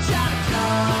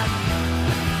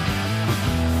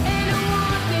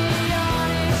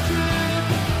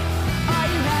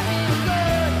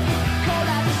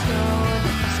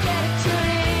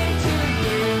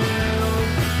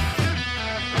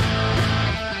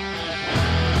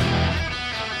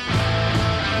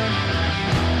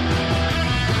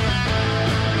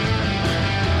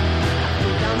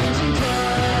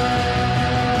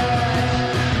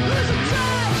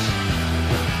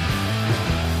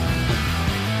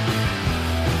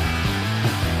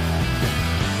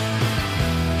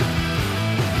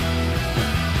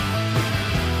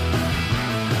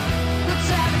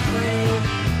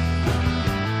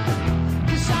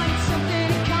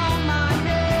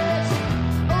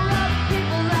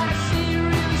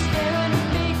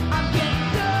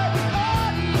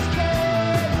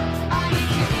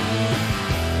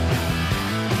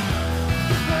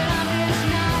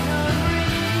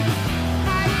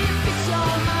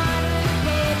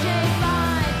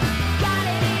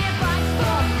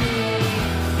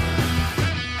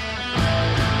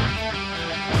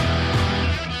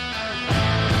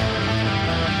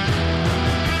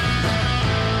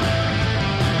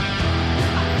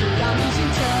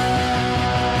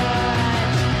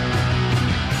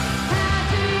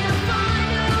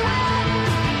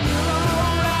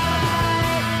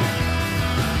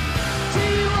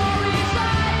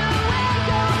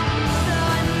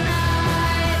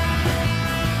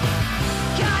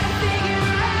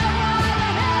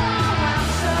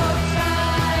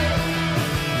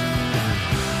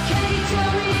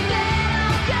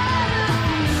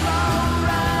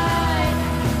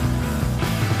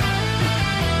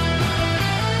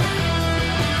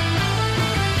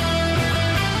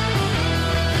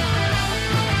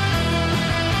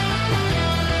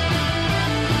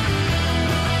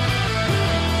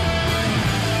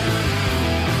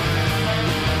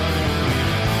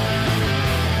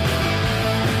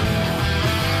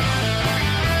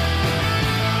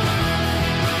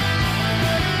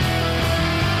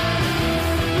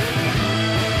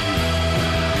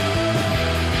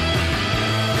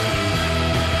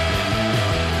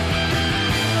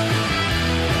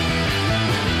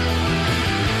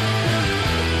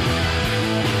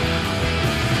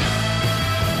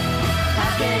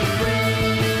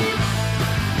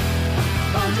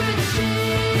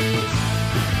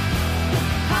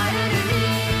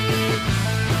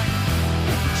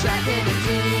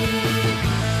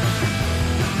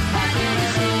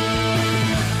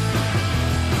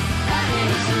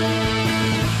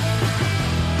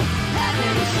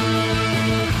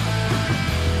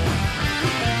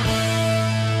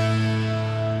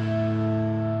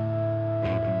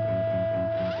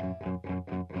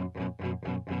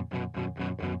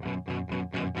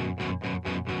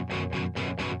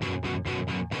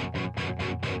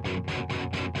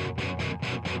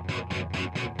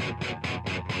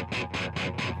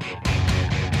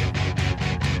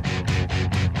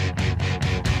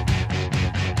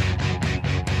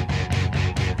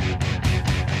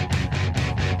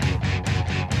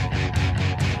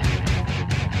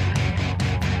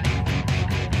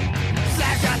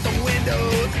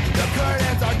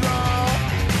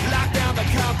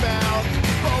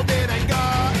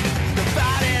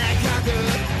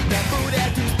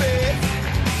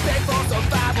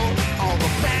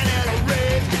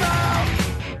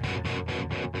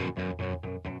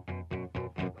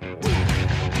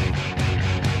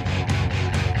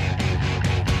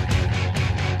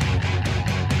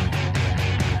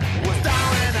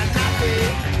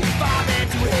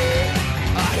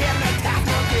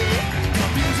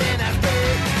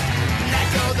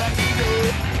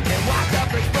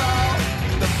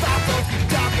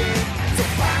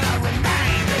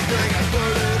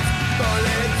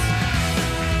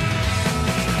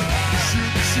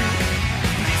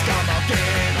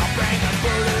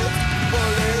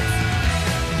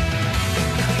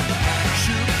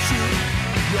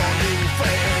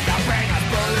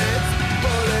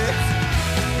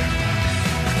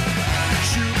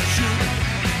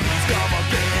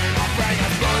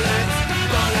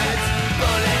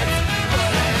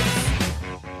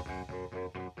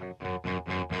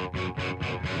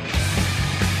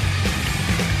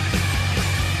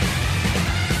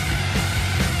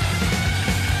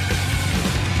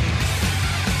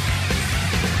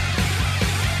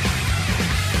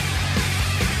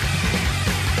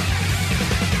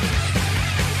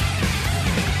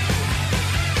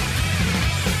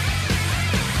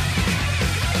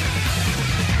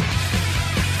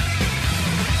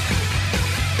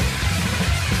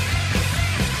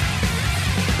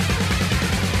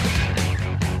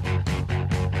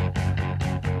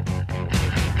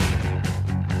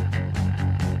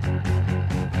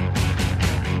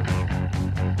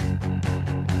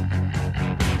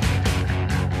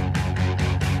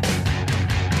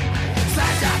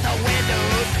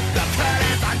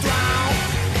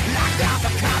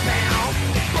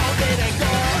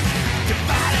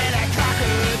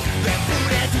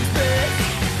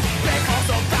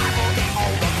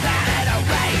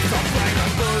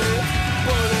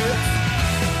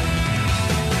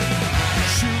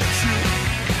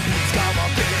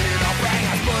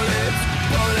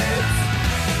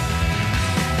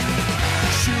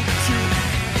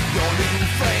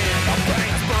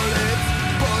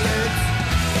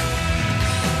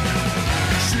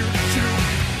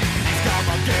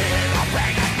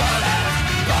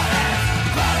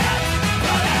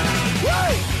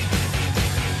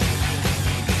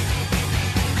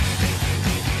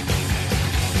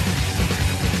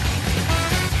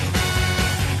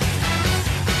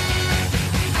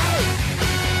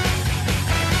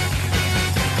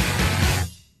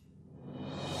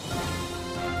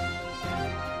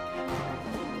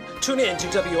 Tune in to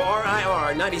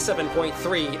WRIR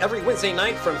 97.3 every Wednesday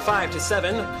night from 5 to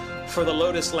 7 for the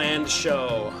Lotus Land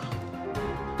Show.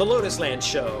 The Lotus Land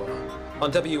Show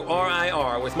on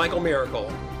WRIR with Michael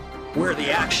Miracle, where the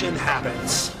action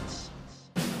happens.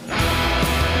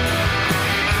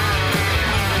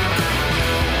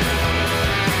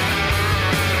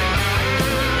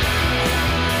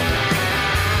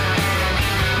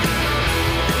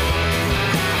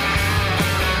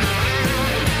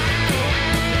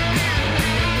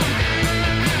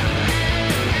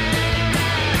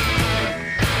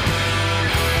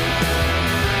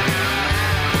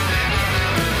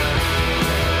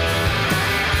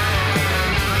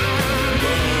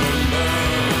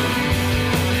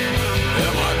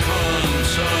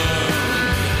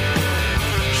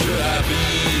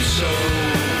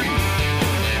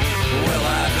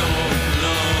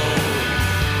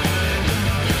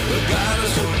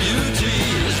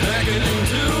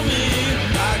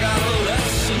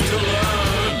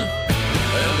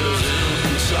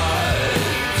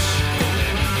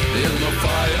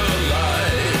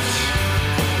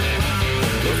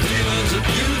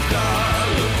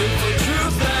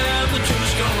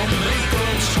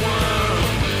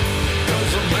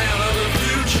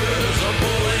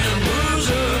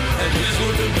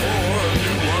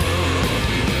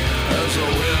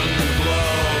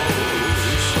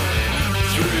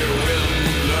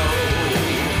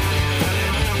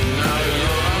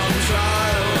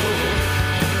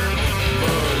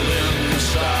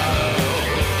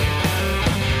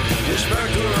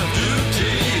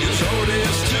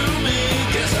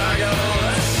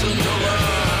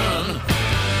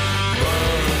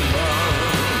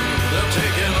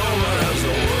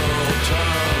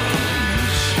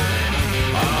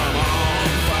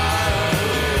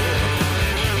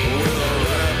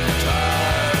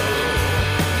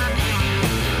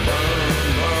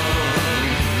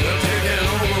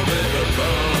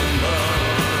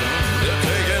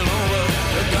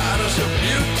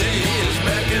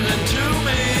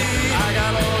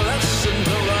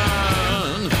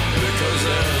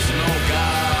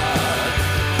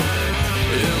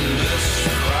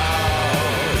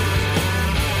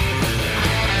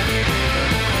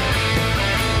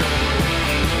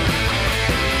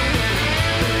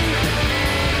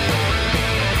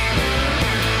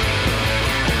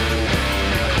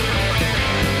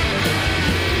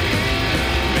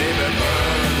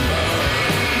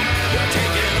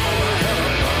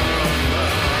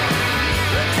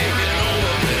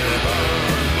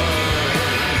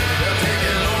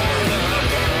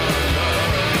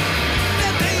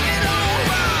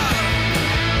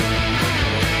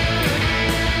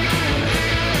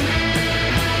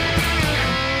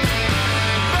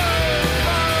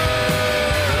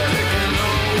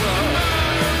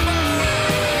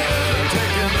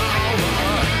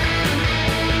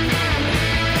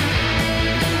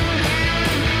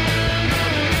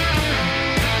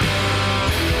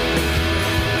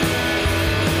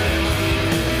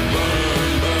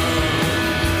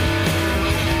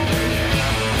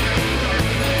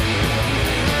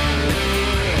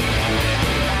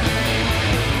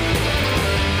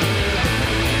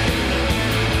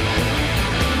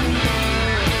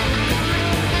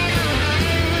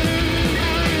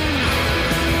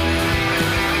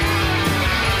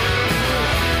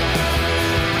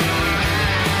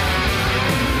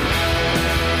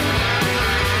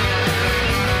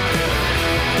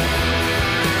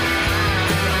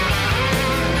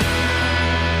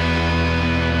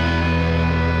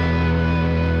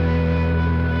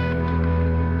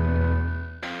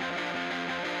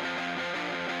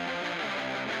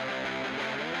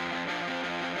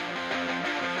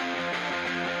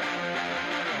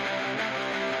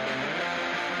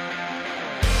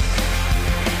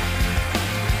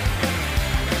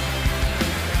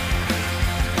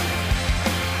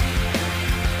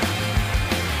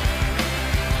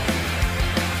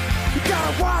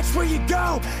 Where you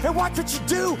go and watch what you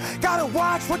do. Gotta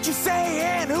watch what you say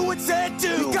and who it's said to.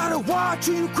 You gotta watch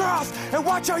who you cross and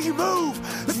watch how you move.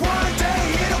 'Cause one day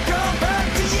it'll come back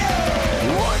to you.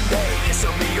 One day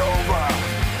this'll be over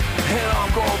and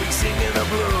I'm gonna be singing the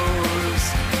blues.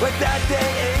 But that day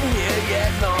ain't here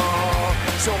yet, no.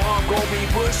 So I'm gonna be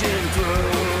pushing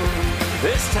through.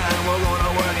 This time we're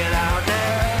gonna work it out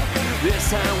now. This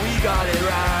time we got it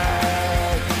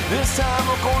right. This time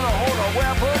we're gonna hold our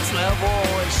weapons level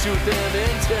and shoot them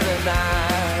into the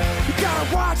night. You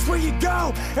gotta watch where you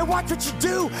go and watch what you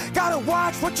do. Gotta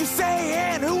watch what you say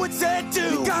and who it's said to.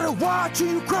 You gotta watch who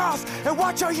you cross and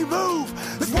watch how you move.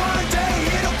 'Cause one day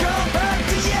it'll come back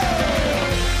to you.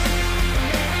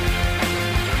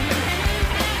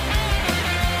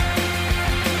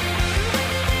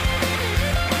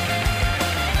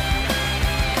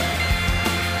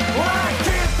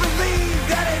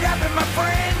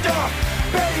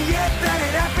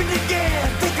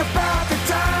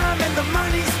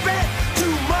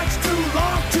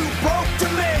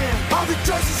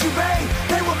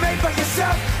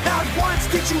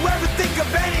 Did you ever think of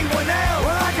anyone else?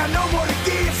 Well, I got no more to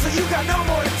give, so you got no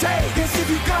more to take. Guess if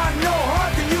you got no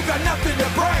heart, then you got nothing to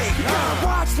break. You gotta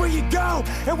watch where you go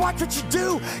and watch what you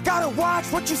do. Gotta watch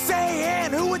what you say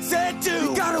and who it's said to.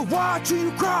 You gotta watch who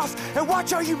you cross and watch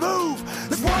how you move.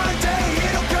 'Cause one day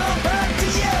it'll come back to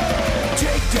you.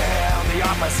 Take down the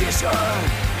opposition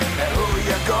and who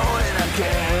you're going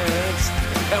against.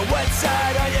 And what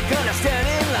side are you gonna stand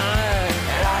in line?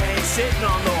 And I ain't sitting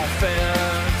on no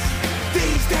fence.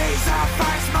 These days I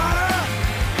fight smarter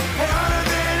and harder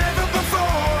than ever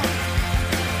before.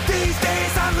 These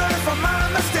days I learn from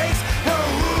my mistakes. Know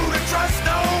who to trust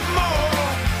no more.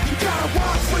 You gotta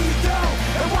watch where you go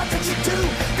and watch what you do.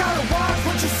 Gotta watch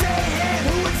what you say and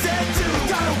who it's said to. You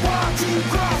gotta watch who you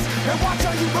cross and watch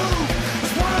how you move.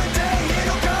 'Cause one day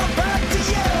it'll come back to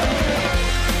you.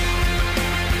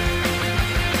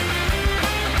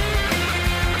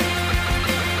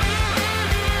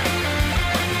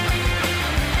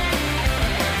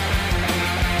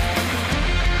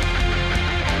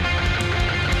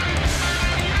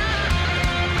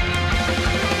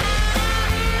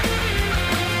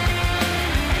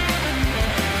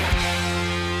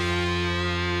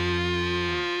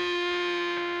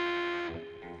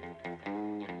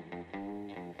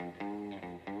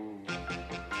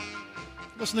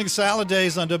 Listening to Salad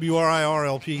Days on WRIR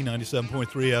LP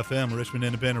 97.3 FM, Richmond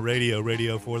Independent Radio,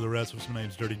 radio for the rest of us. My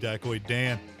name's Dirty Dacoit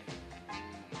Dan.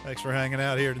 Thanks for hanging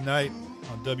out here tonight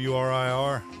on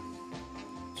WRIR.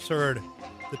 Just heard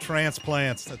The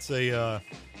Transplants. That's a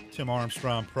Tim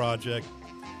Armstrong project.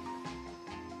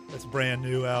 That's brand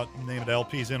new out. The name of the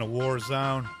LP's In a War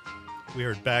Zone. We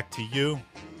heard Back to You.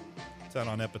 It's out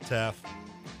on Epitaph.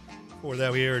 Before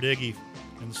that, we heard Iggy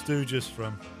and the Stooges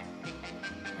from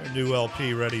their new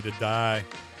LP, Ready to Die.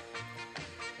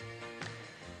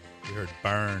 We heard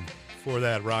Burn. Before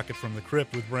that, Rocket from the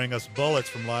Crypt with Bring Us Bullets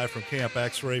from Live from Camp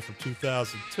X-Ray from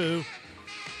 2002.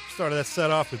 Started that set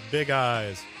off with Big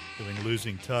Eyes doing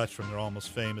Losing Touch from their Almost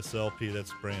Famous LP.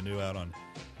 That's brand new out on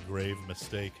Grave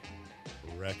Mistake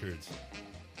Records.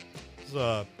 It's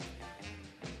a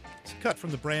cut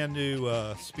from the brand new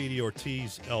Speedy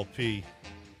Ortiz LP.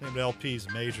 The name of the LP's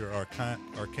Major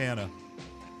Arcana.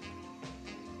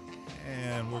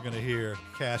 And we're going to hear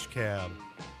Cash Cab.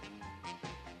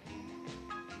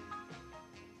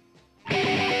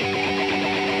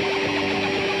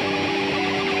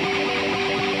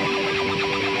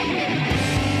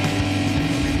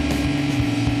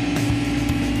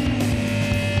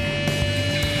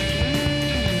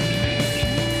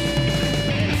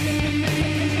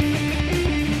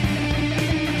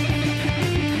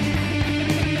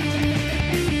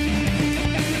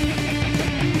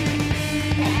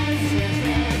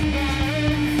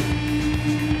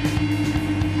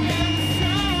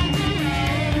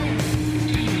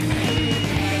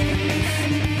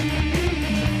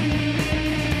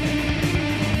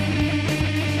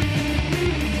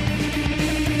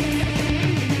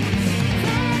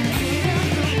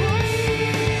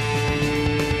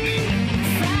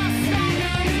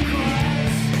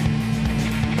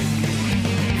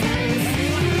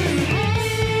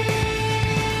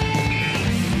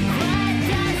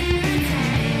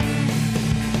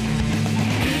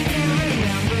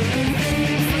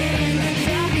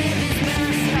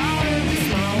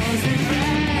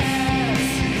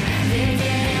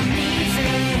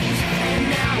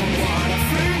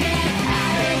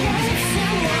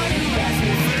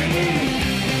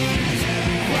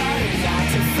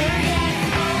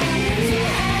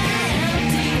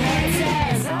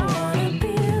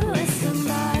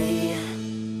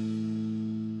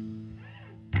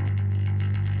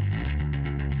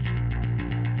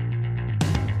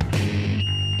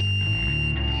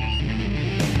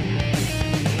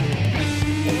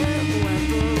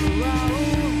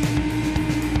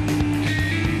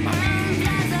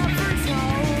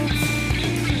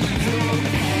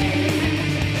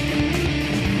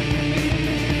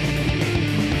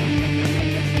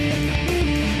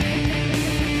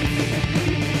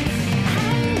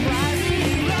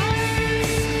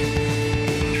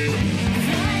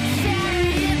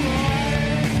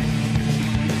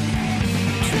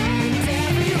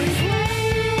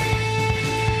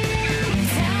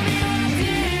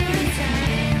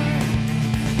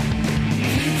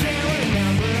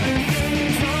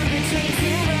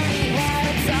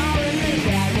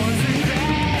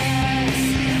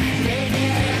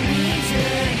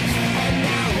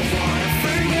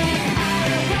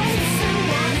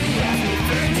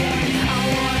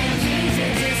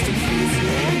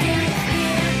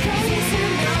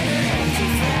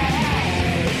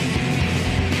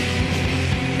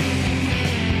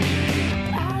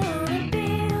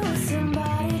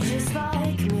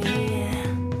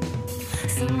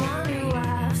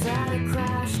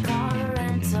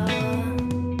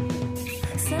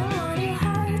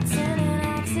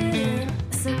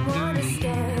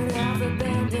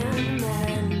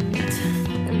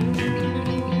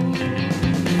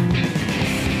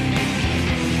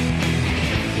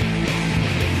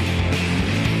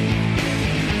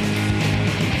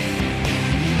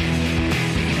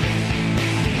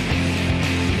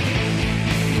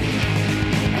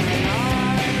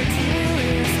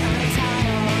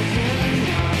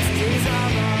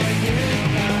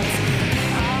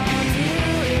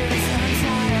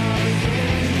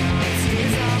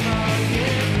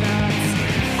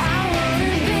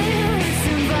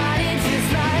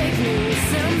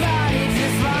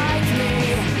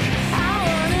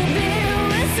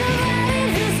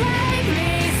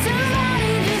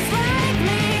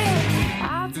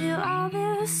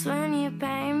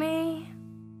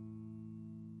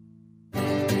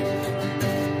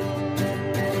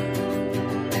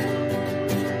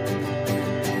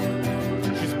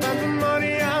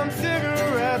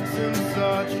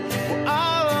 Well,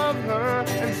 I love her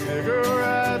and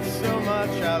cigarettes so much.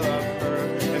 I love her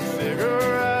and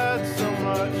cigarettes so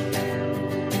much.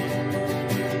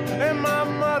 And my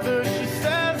mother, she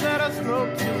says that I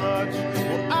smoke too much.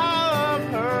 Well, I love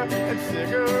her and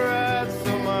cigarettes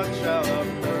so much. I love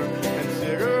her and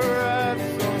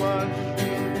cigarettes so much.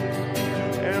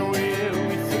 And we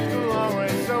took the long way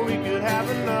so we could have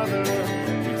another.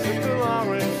 We took the long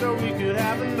way so we could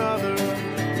have another.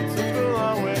 We took the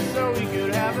long way so we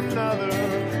could have another.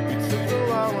 We took the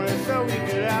long way so we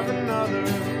could have another.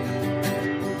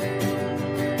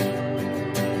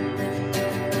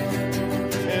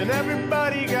 And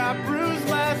everybody got bruised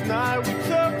last night. We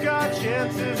took our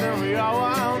chances and we all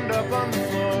wound up on the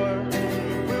floor.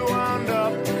 We wound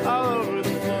up all over the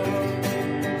floor.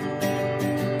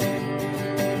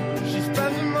 She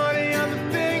spends her money on the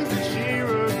things that she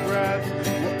regrets.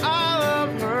 Well, I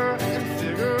love her and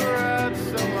cigarettes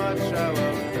so much. I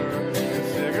love her and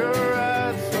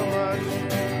cigarettes so much.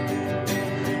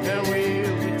 And we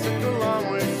took the long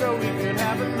way so we could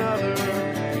have another.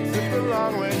 We took the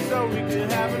long way so we could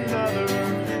have another.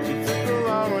 We took the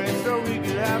long way so we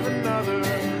could have another.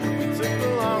 We took the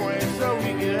long way so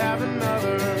we could have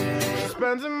another. She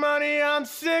spends her money on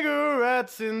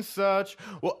cigarettes and such.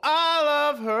 Well, I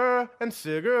love her and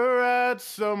cigarettes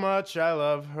so much. I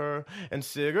love her and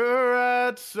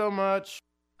cigarettes so much.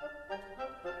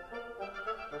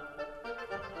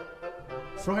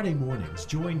 Friday mornings,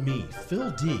 join me,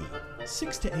 Phil D,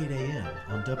 6 to 8 a.m.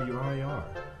 on WRIR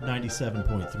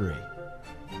 97.3.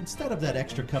 Instead of that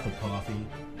extra cup of coffee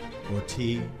or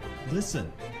tea,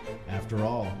 listen. After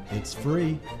all, it's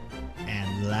free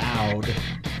and loud.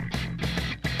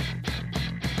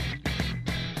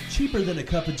 Cheaper than a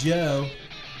cup of joe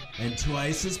and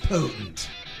twice as potent.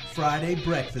 Friday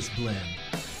Breakfast Blend.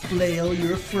 Flail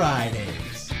your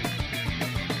Fridays.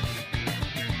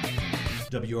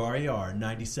 WRAR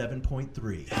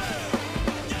 97.3.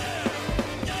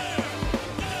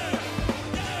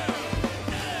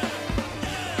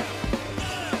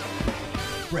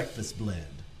 Breakfast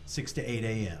Blend, 6 to 8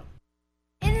 a.m.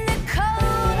 In the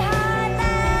cold hard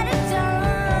light of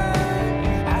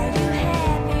dawn, are you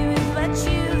happy with what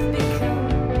you've become?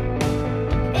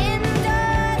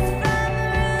 Indoors from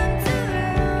room to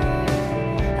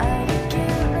room, are you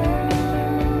guiltless?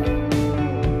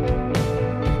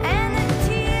 And the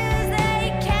tears they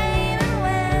came and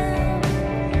went,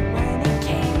 when it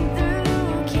came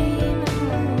through, came and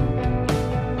went.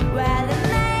 While the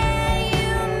man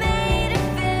you made it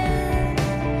fit,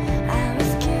 I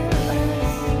was guiltless.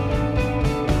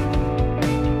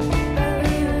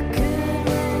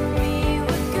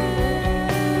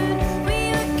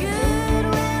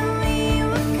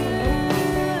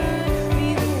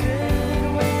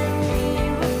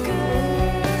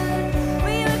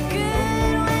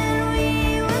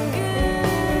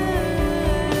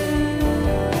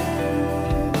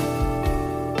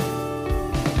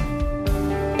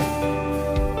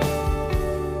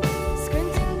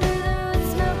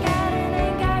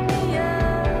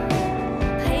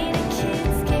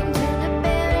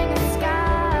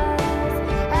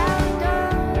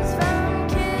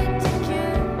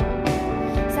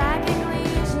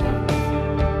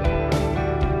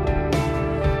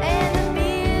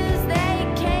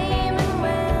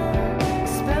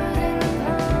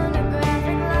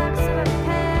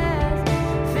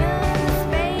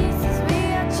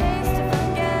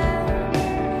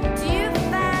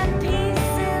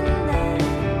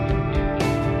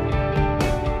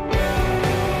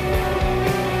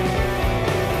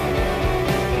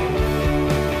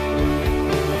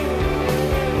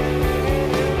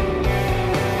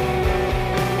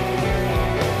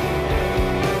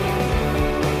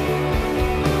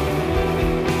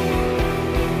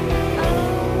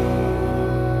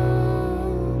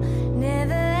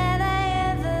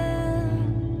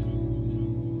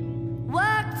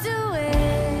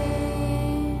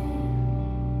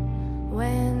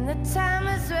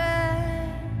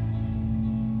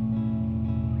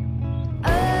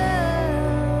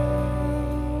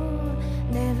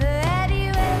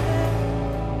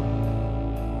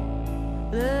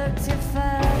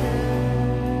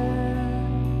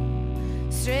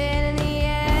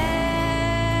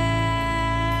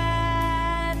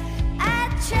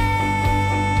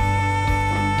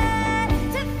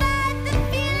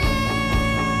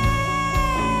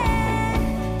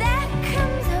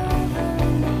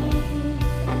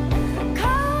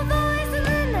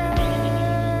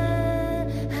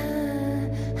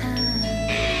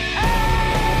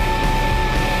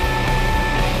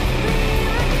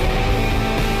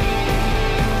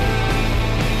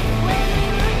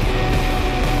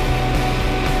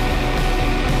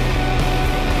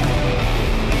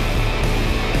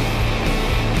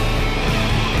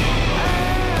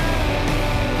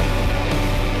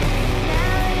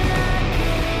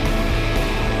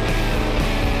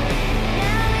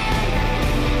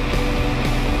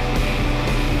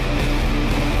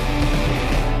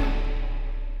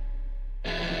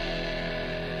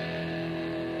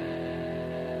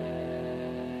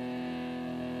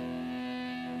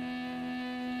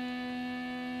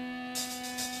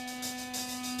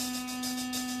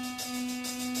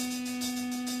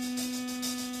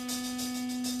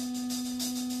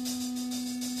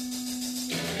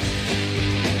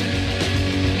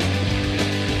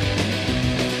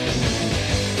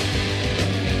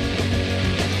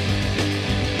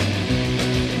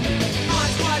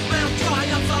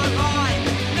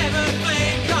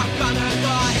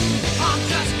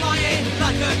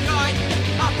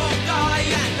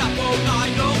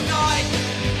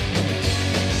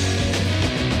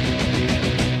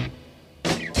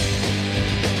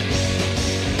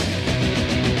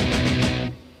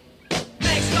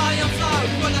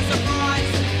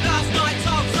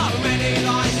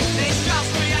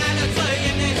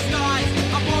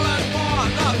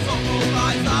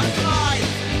 normalize our lives.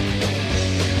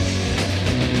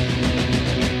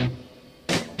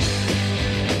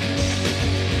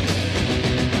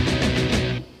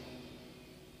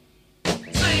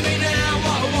 See me now,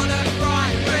 I wanna cry.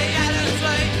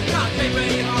 Reality can't keep me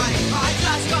high. I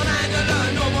just can't handle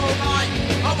a normal life.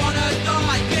 I wanna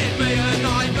die, give me a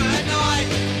night for night.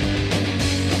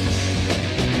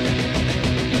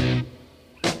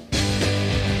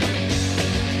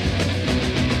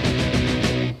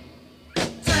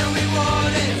 Tell me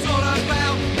what it's all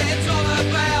about. It's all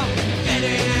about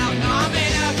getting out. I'm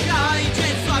in a cage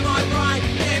inside my brain.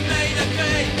 Give me the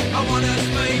key. I wanna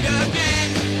speak again.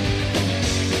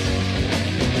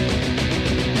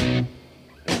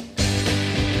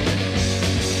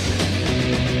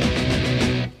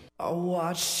 I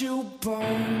watched you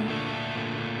burn,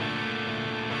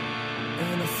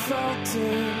 and I felt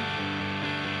it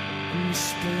in your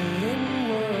spitting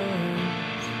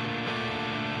words,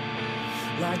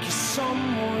 like you're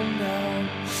someone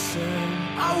else.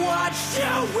 I watched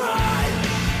you run,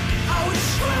 I was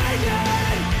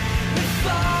training, and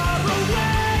far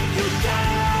away you go.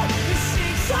 It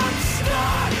seems I'm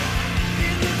stuck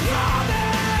in the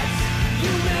promise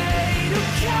you made of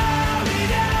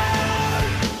carried out.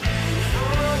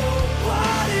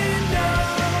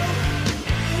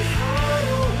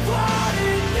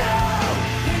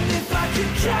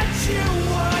 Catch you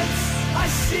once, I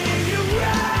see you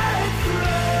right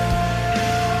through.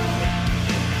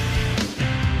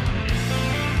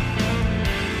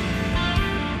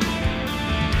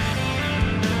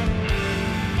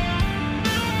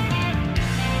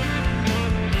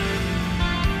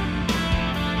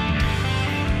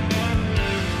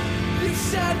 You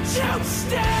said you'd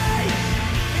stay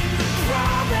in the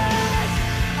promise.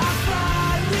 I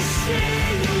finally see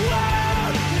you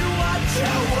out. You watch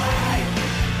your way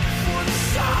for the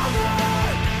summer.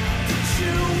 Did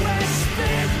you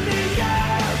spit me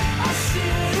out? I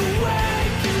sit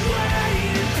awake and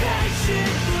wait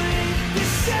impatiently. The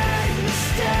same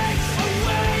mistakes are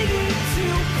waiting to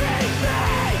be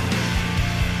made.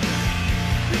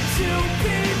 To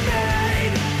be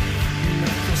made. And I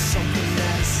feel something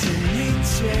that's in me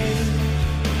change.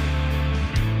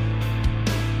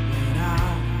 And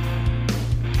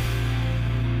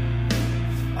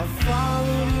I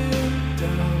followed you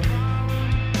down.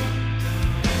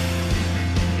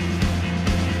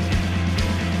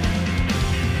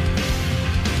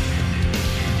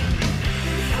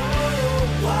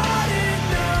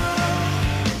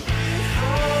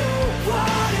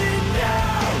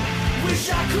 Wish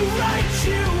I could write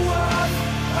you up.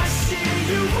 I see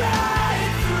you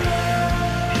right through.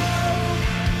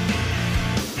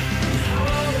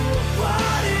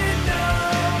 What it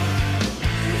now?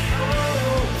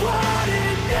 What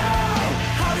it now?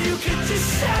 How you could just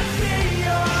set me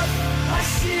up? I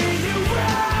see you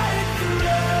right through.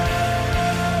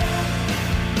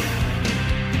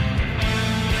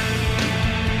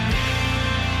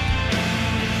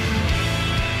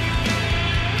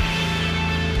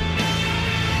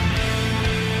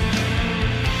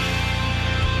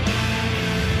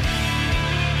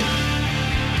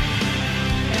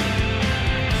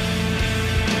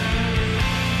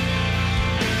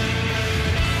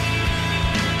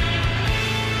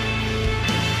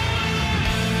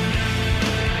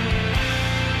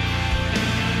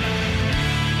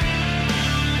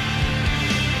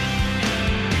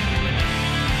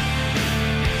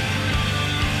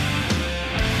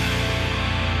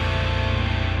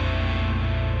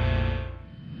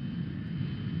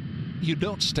 You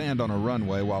don't stand on a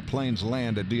runway while planes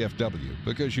land at DFW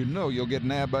because you know you'll get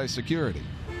nabbed by security.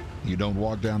 You don't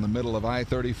walk down the middle of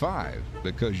I-35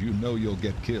 because you know you'll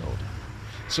get killed.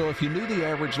 So if you knew the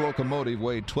average locomotive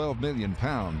weighed 12 million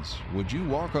pounds, would you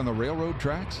walk on the railroad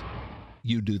tracks?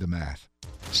 You do the math.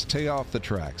 Stay off the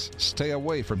tracks. Stay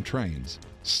away from trains.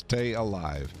 Stay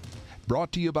alive.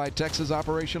 Brought to you by Texas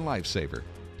Operation Lifesaver.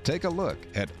 Take a look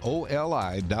at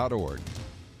oli.org.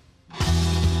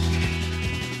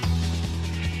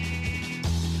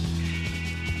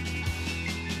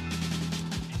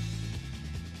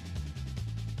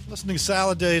 Listening to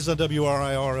Salad Days on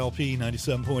WRIR LP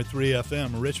 97.3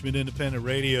 FM, Richmond Independent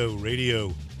Radio.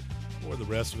 For the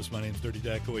rest of us, my name's Dirty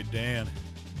Dacoid Dan.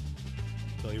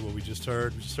 Tell you what we just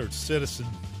heard. We just heard Citizen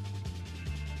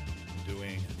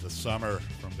doing The Summer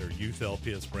from their Youth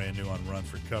LP. It's brand new on Run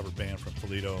for Cover, band from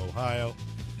Toledo, Ohio.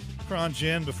 Cron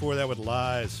Gin, before that with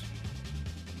Lies,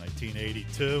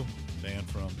 1982, band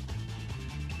from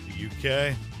the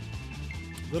UK.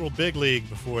 Little Big League,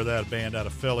 before that, a band out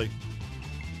of Philly.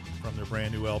 From their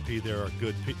brand new LP,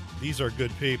 These Are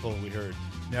Good People. We heard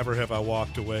Never Have I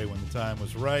Walked Away When the Time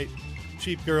Was Right.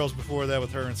 Cheap Girls before that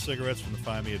with Her and Cigarettes from the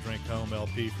Find Me a Drink Home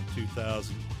LP from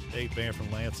 2008, band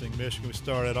from Lansing, Michigan. We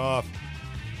started off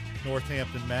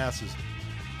Northampton, Masses.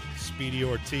 Speedy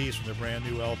Ortiz from their brand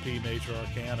new LP, Major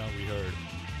Arcana, we heard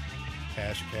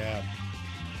Cash Cab.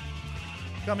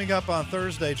 Coming up on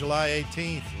Thursday, July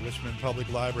 18th, Richmond Public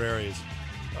Libraries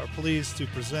are pleased to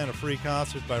present a free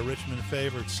concert by Richmond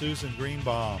favorite Susan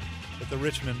Greenbaum at the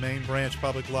Richmond Main Branch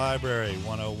Public Library,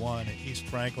 101 East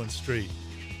Franklin Street.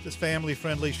 This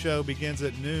family-friendly show begins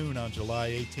at noon on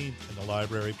July 18th in the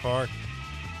Library Park,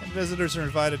 and visitors are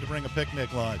invited to bring a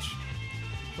picnic lunch.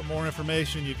 For more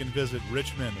information, you can visit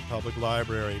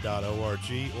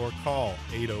richmondpubliclibrary.org or call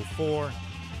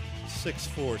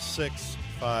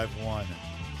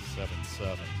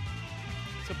 804-646-5177.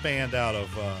 It's a band out of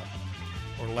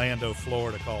Orlando,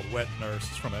 Florida called Wet Nurse.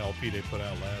 It's from an LP they put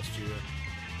out last year.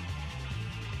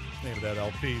 The name of that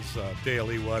LP's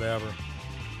Daily Whatever.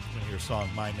 You're going to hear a song,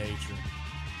 My Nature.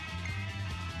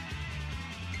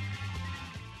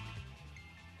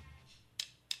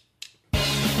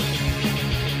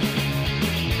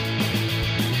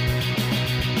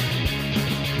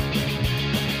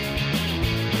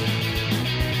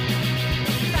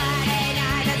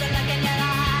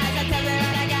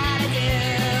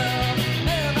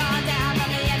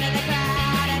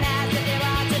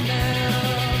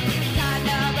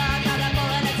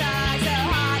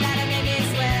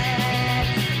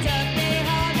 Took me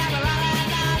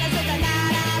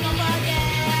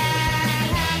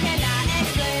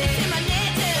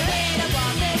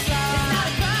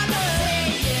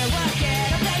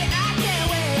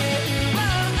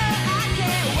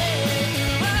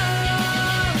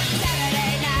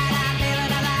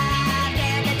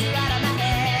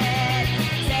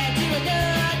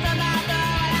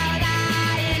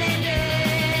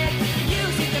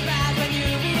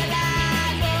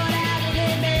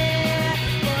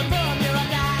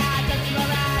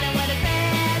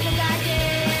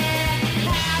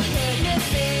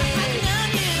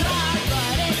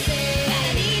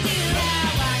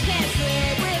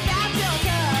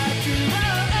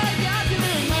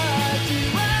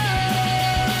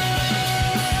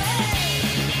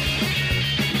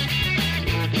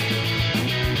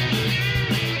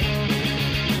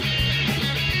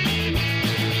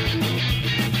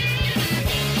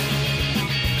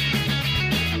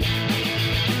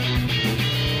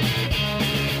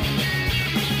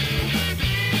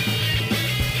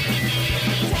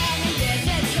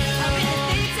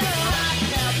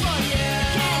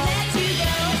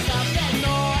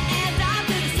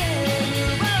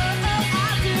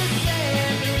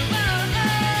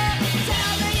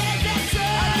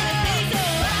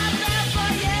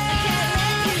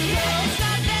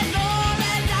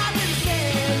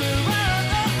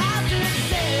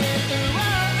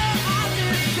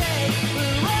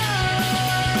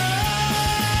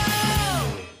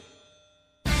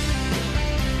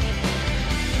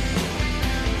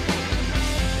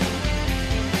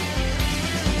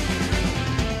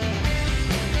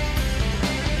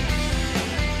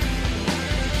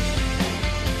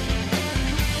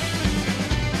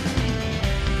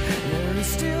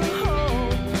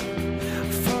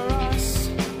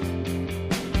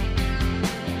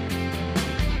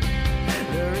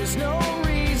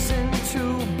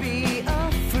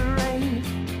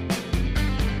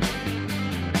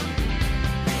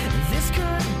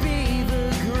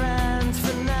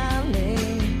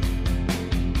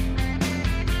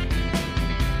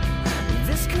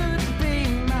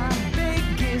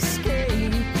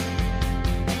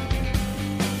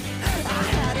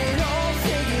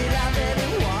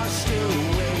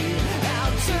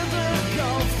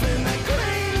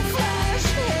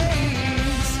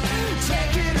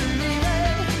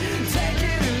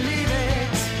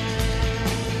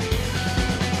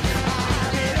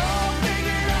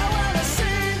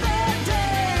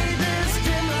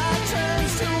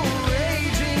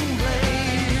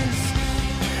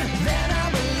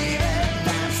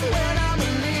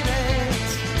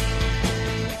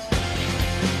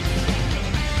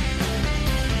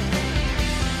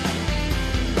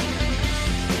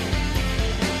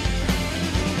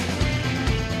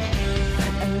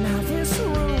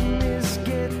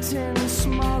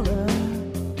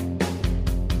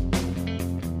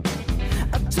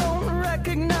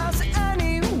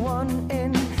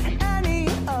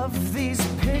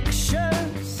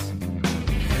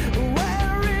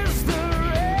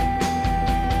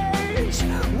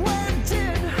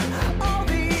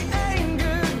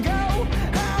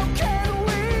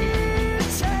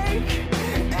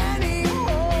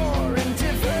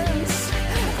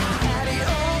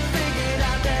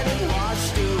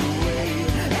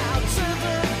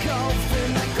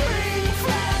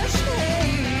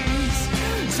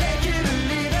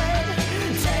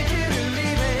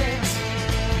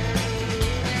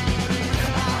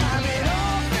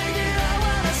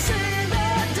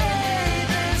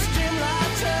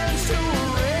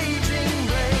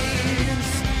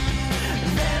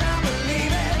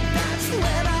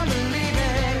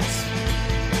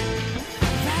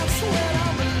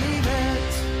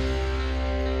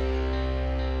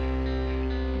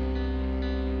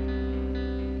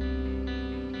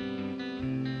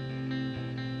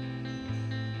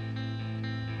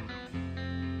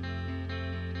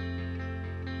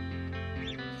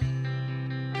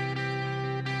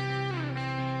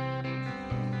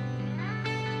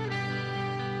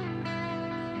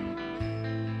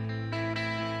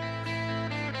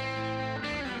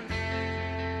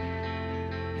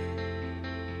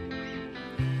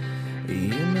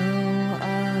You know I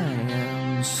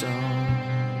am so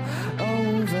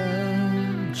overjoyed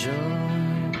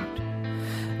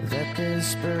that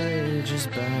this bridge is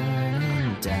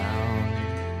burning down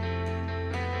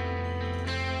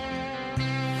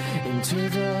into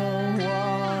the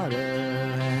water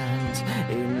and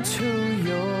into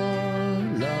your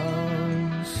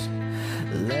lungs.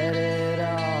 Let it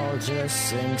all just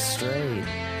sink straight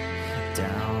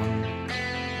down.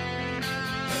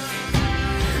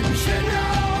 You know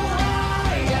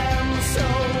I am so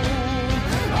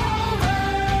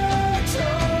overjoyed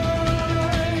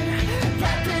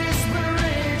that this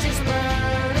bridge is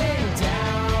burning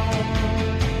down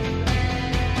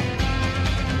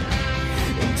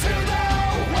into the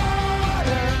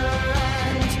water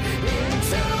and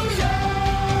into your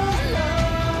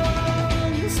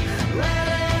lungs. Let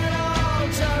it all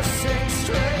just sink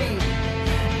straight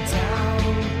down.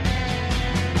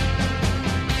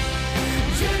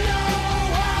 You know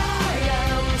I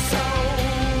am so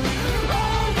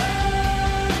overjoyed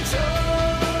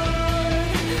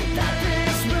that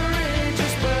this bridge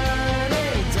is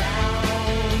burning down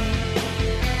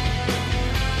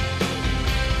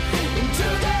into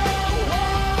the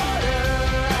water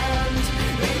and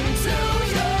into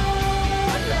your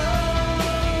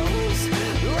lungs.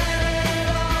 Let it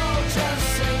all just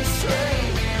sink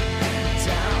straight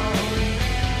down.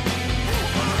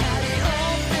 I had it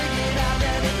all figured out,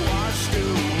 then it washed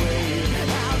away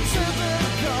out to the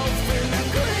gulf in the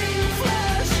green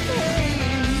flash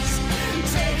haze.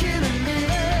 Take it and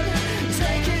leave it,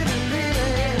 take it and leave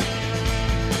it.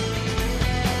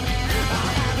 I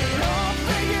have it all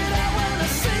figured out when I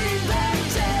see that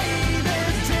day.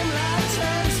 This dim light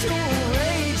turns to a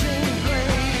raging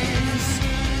blaze.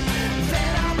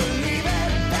 Then I believe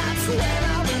it, that's when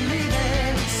I believe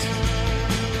it.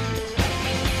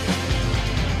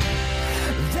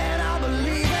 Then I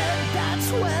believe it, that's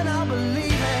when I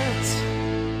believe it.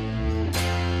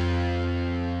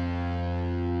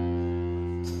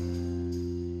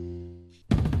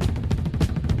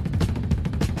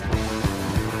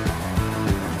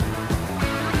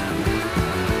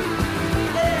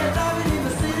 Yeah, driving in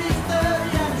the city,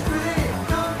 30 and it's pretty.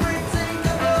 Concrete seems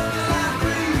to blow just like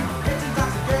breeze. It's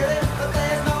intoxicated, but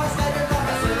there's no escaping from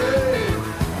the city.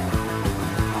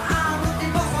 I'm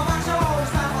looking for some action,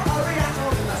 it's time for a reaction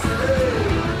in the city.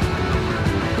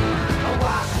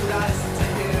 Why should I listen to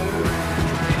you?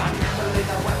 If I can't believe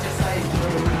that what you say is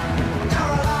true.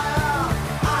 You're a liar,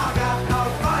 I've got no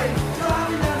faith.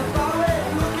 Driving down the Broadway,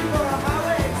 looking for a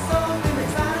highway. Something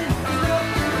exciting, there's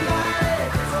nothing about it.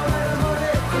 It's all made of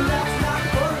money, and that's not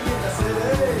funny in the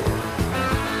city.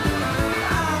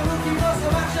 I'm looking for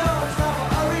some action, it's time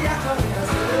for a reaction in the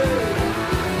city.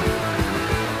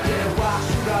 Yeah, why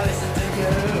should I listen to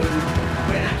you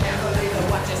when I can't believe that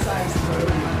what you say is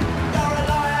true? You're a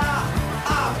liar,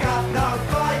 I've got no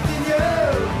faith in you.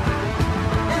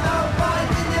 Yeah, no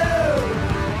faith in you.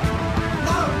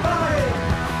 No faith.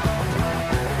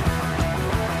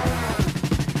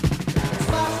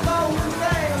 Smash bones,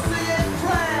 they will see it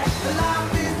crash. The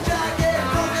life is jagged,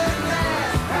 broken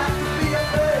glass. Have to be a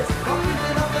face,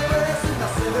 walking up the race in the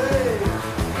city.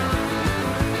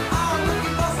 I'm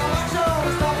looking for some action,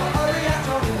 it's time for a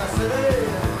reaction in the city.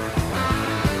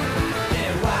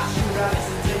 Yeah, why should I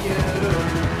listen to you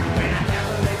when I can't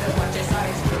believe that what you say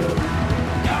is true?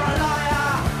 You're a liar,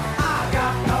 I've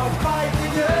got no faith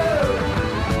in you.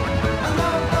 And no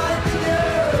faith in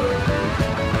you.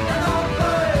 And no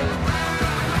faith.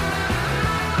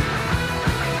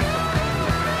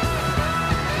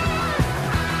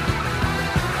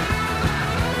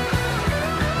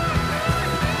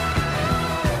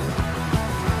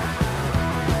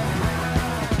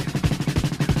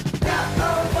 Got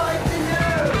no faith in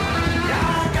you. Yeah,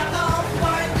 I got no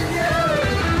faith in you.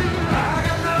 I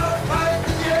got no faith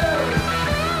in you.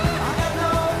 I got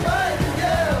no faith in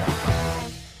you.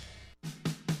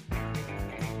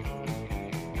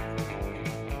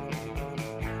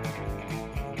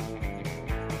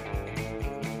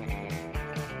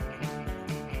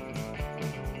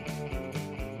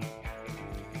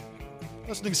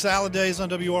 Listening Salad Days on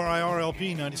WRIR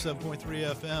LP 97.3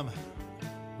 FM.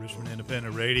 Richmond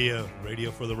Independent Radio.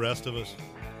 Radio for the rest of us.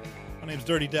 My name's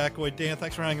Dirty Dacoit Dan.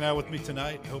 Thanks for hanging out with me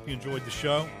tonight. Hope you enjoyed the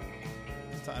show.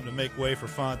 It's time to make way for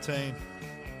Fontaine.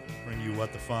 Bring you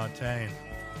What the Fontaine.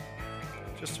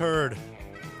 Just heard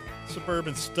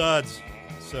Suburban Studs,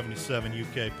 77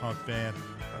 UK punk band.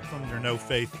 From their No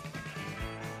Faith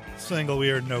single, we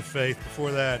heard No Faith.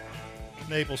 Before that,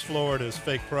 Naples, Florida's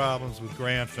Fake Problems with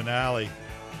Grand Finale.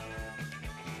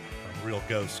 Real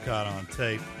Ghost Caught on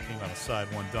Tape. Came out of Side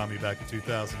 1 Dummy back in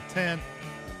 2010.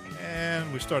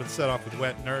 And we started the set off with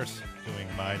Wet Nurse doing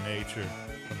My Nature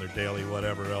from their Daily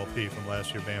Whatever LP from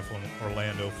last year, band from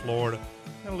Orlando, Florida.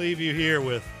 I'm going to leave you here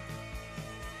with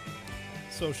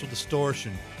Social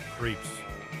Distortion, Creeps.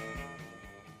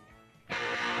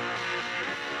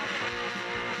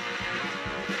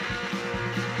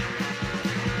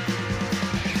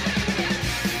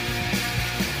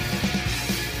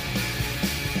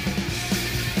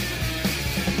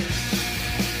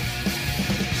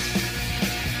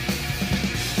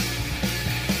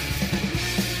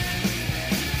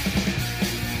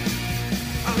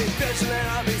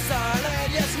 I'll be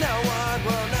silent, yes, no one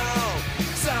will know.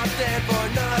 Something for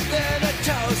nothing, a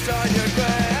toast on your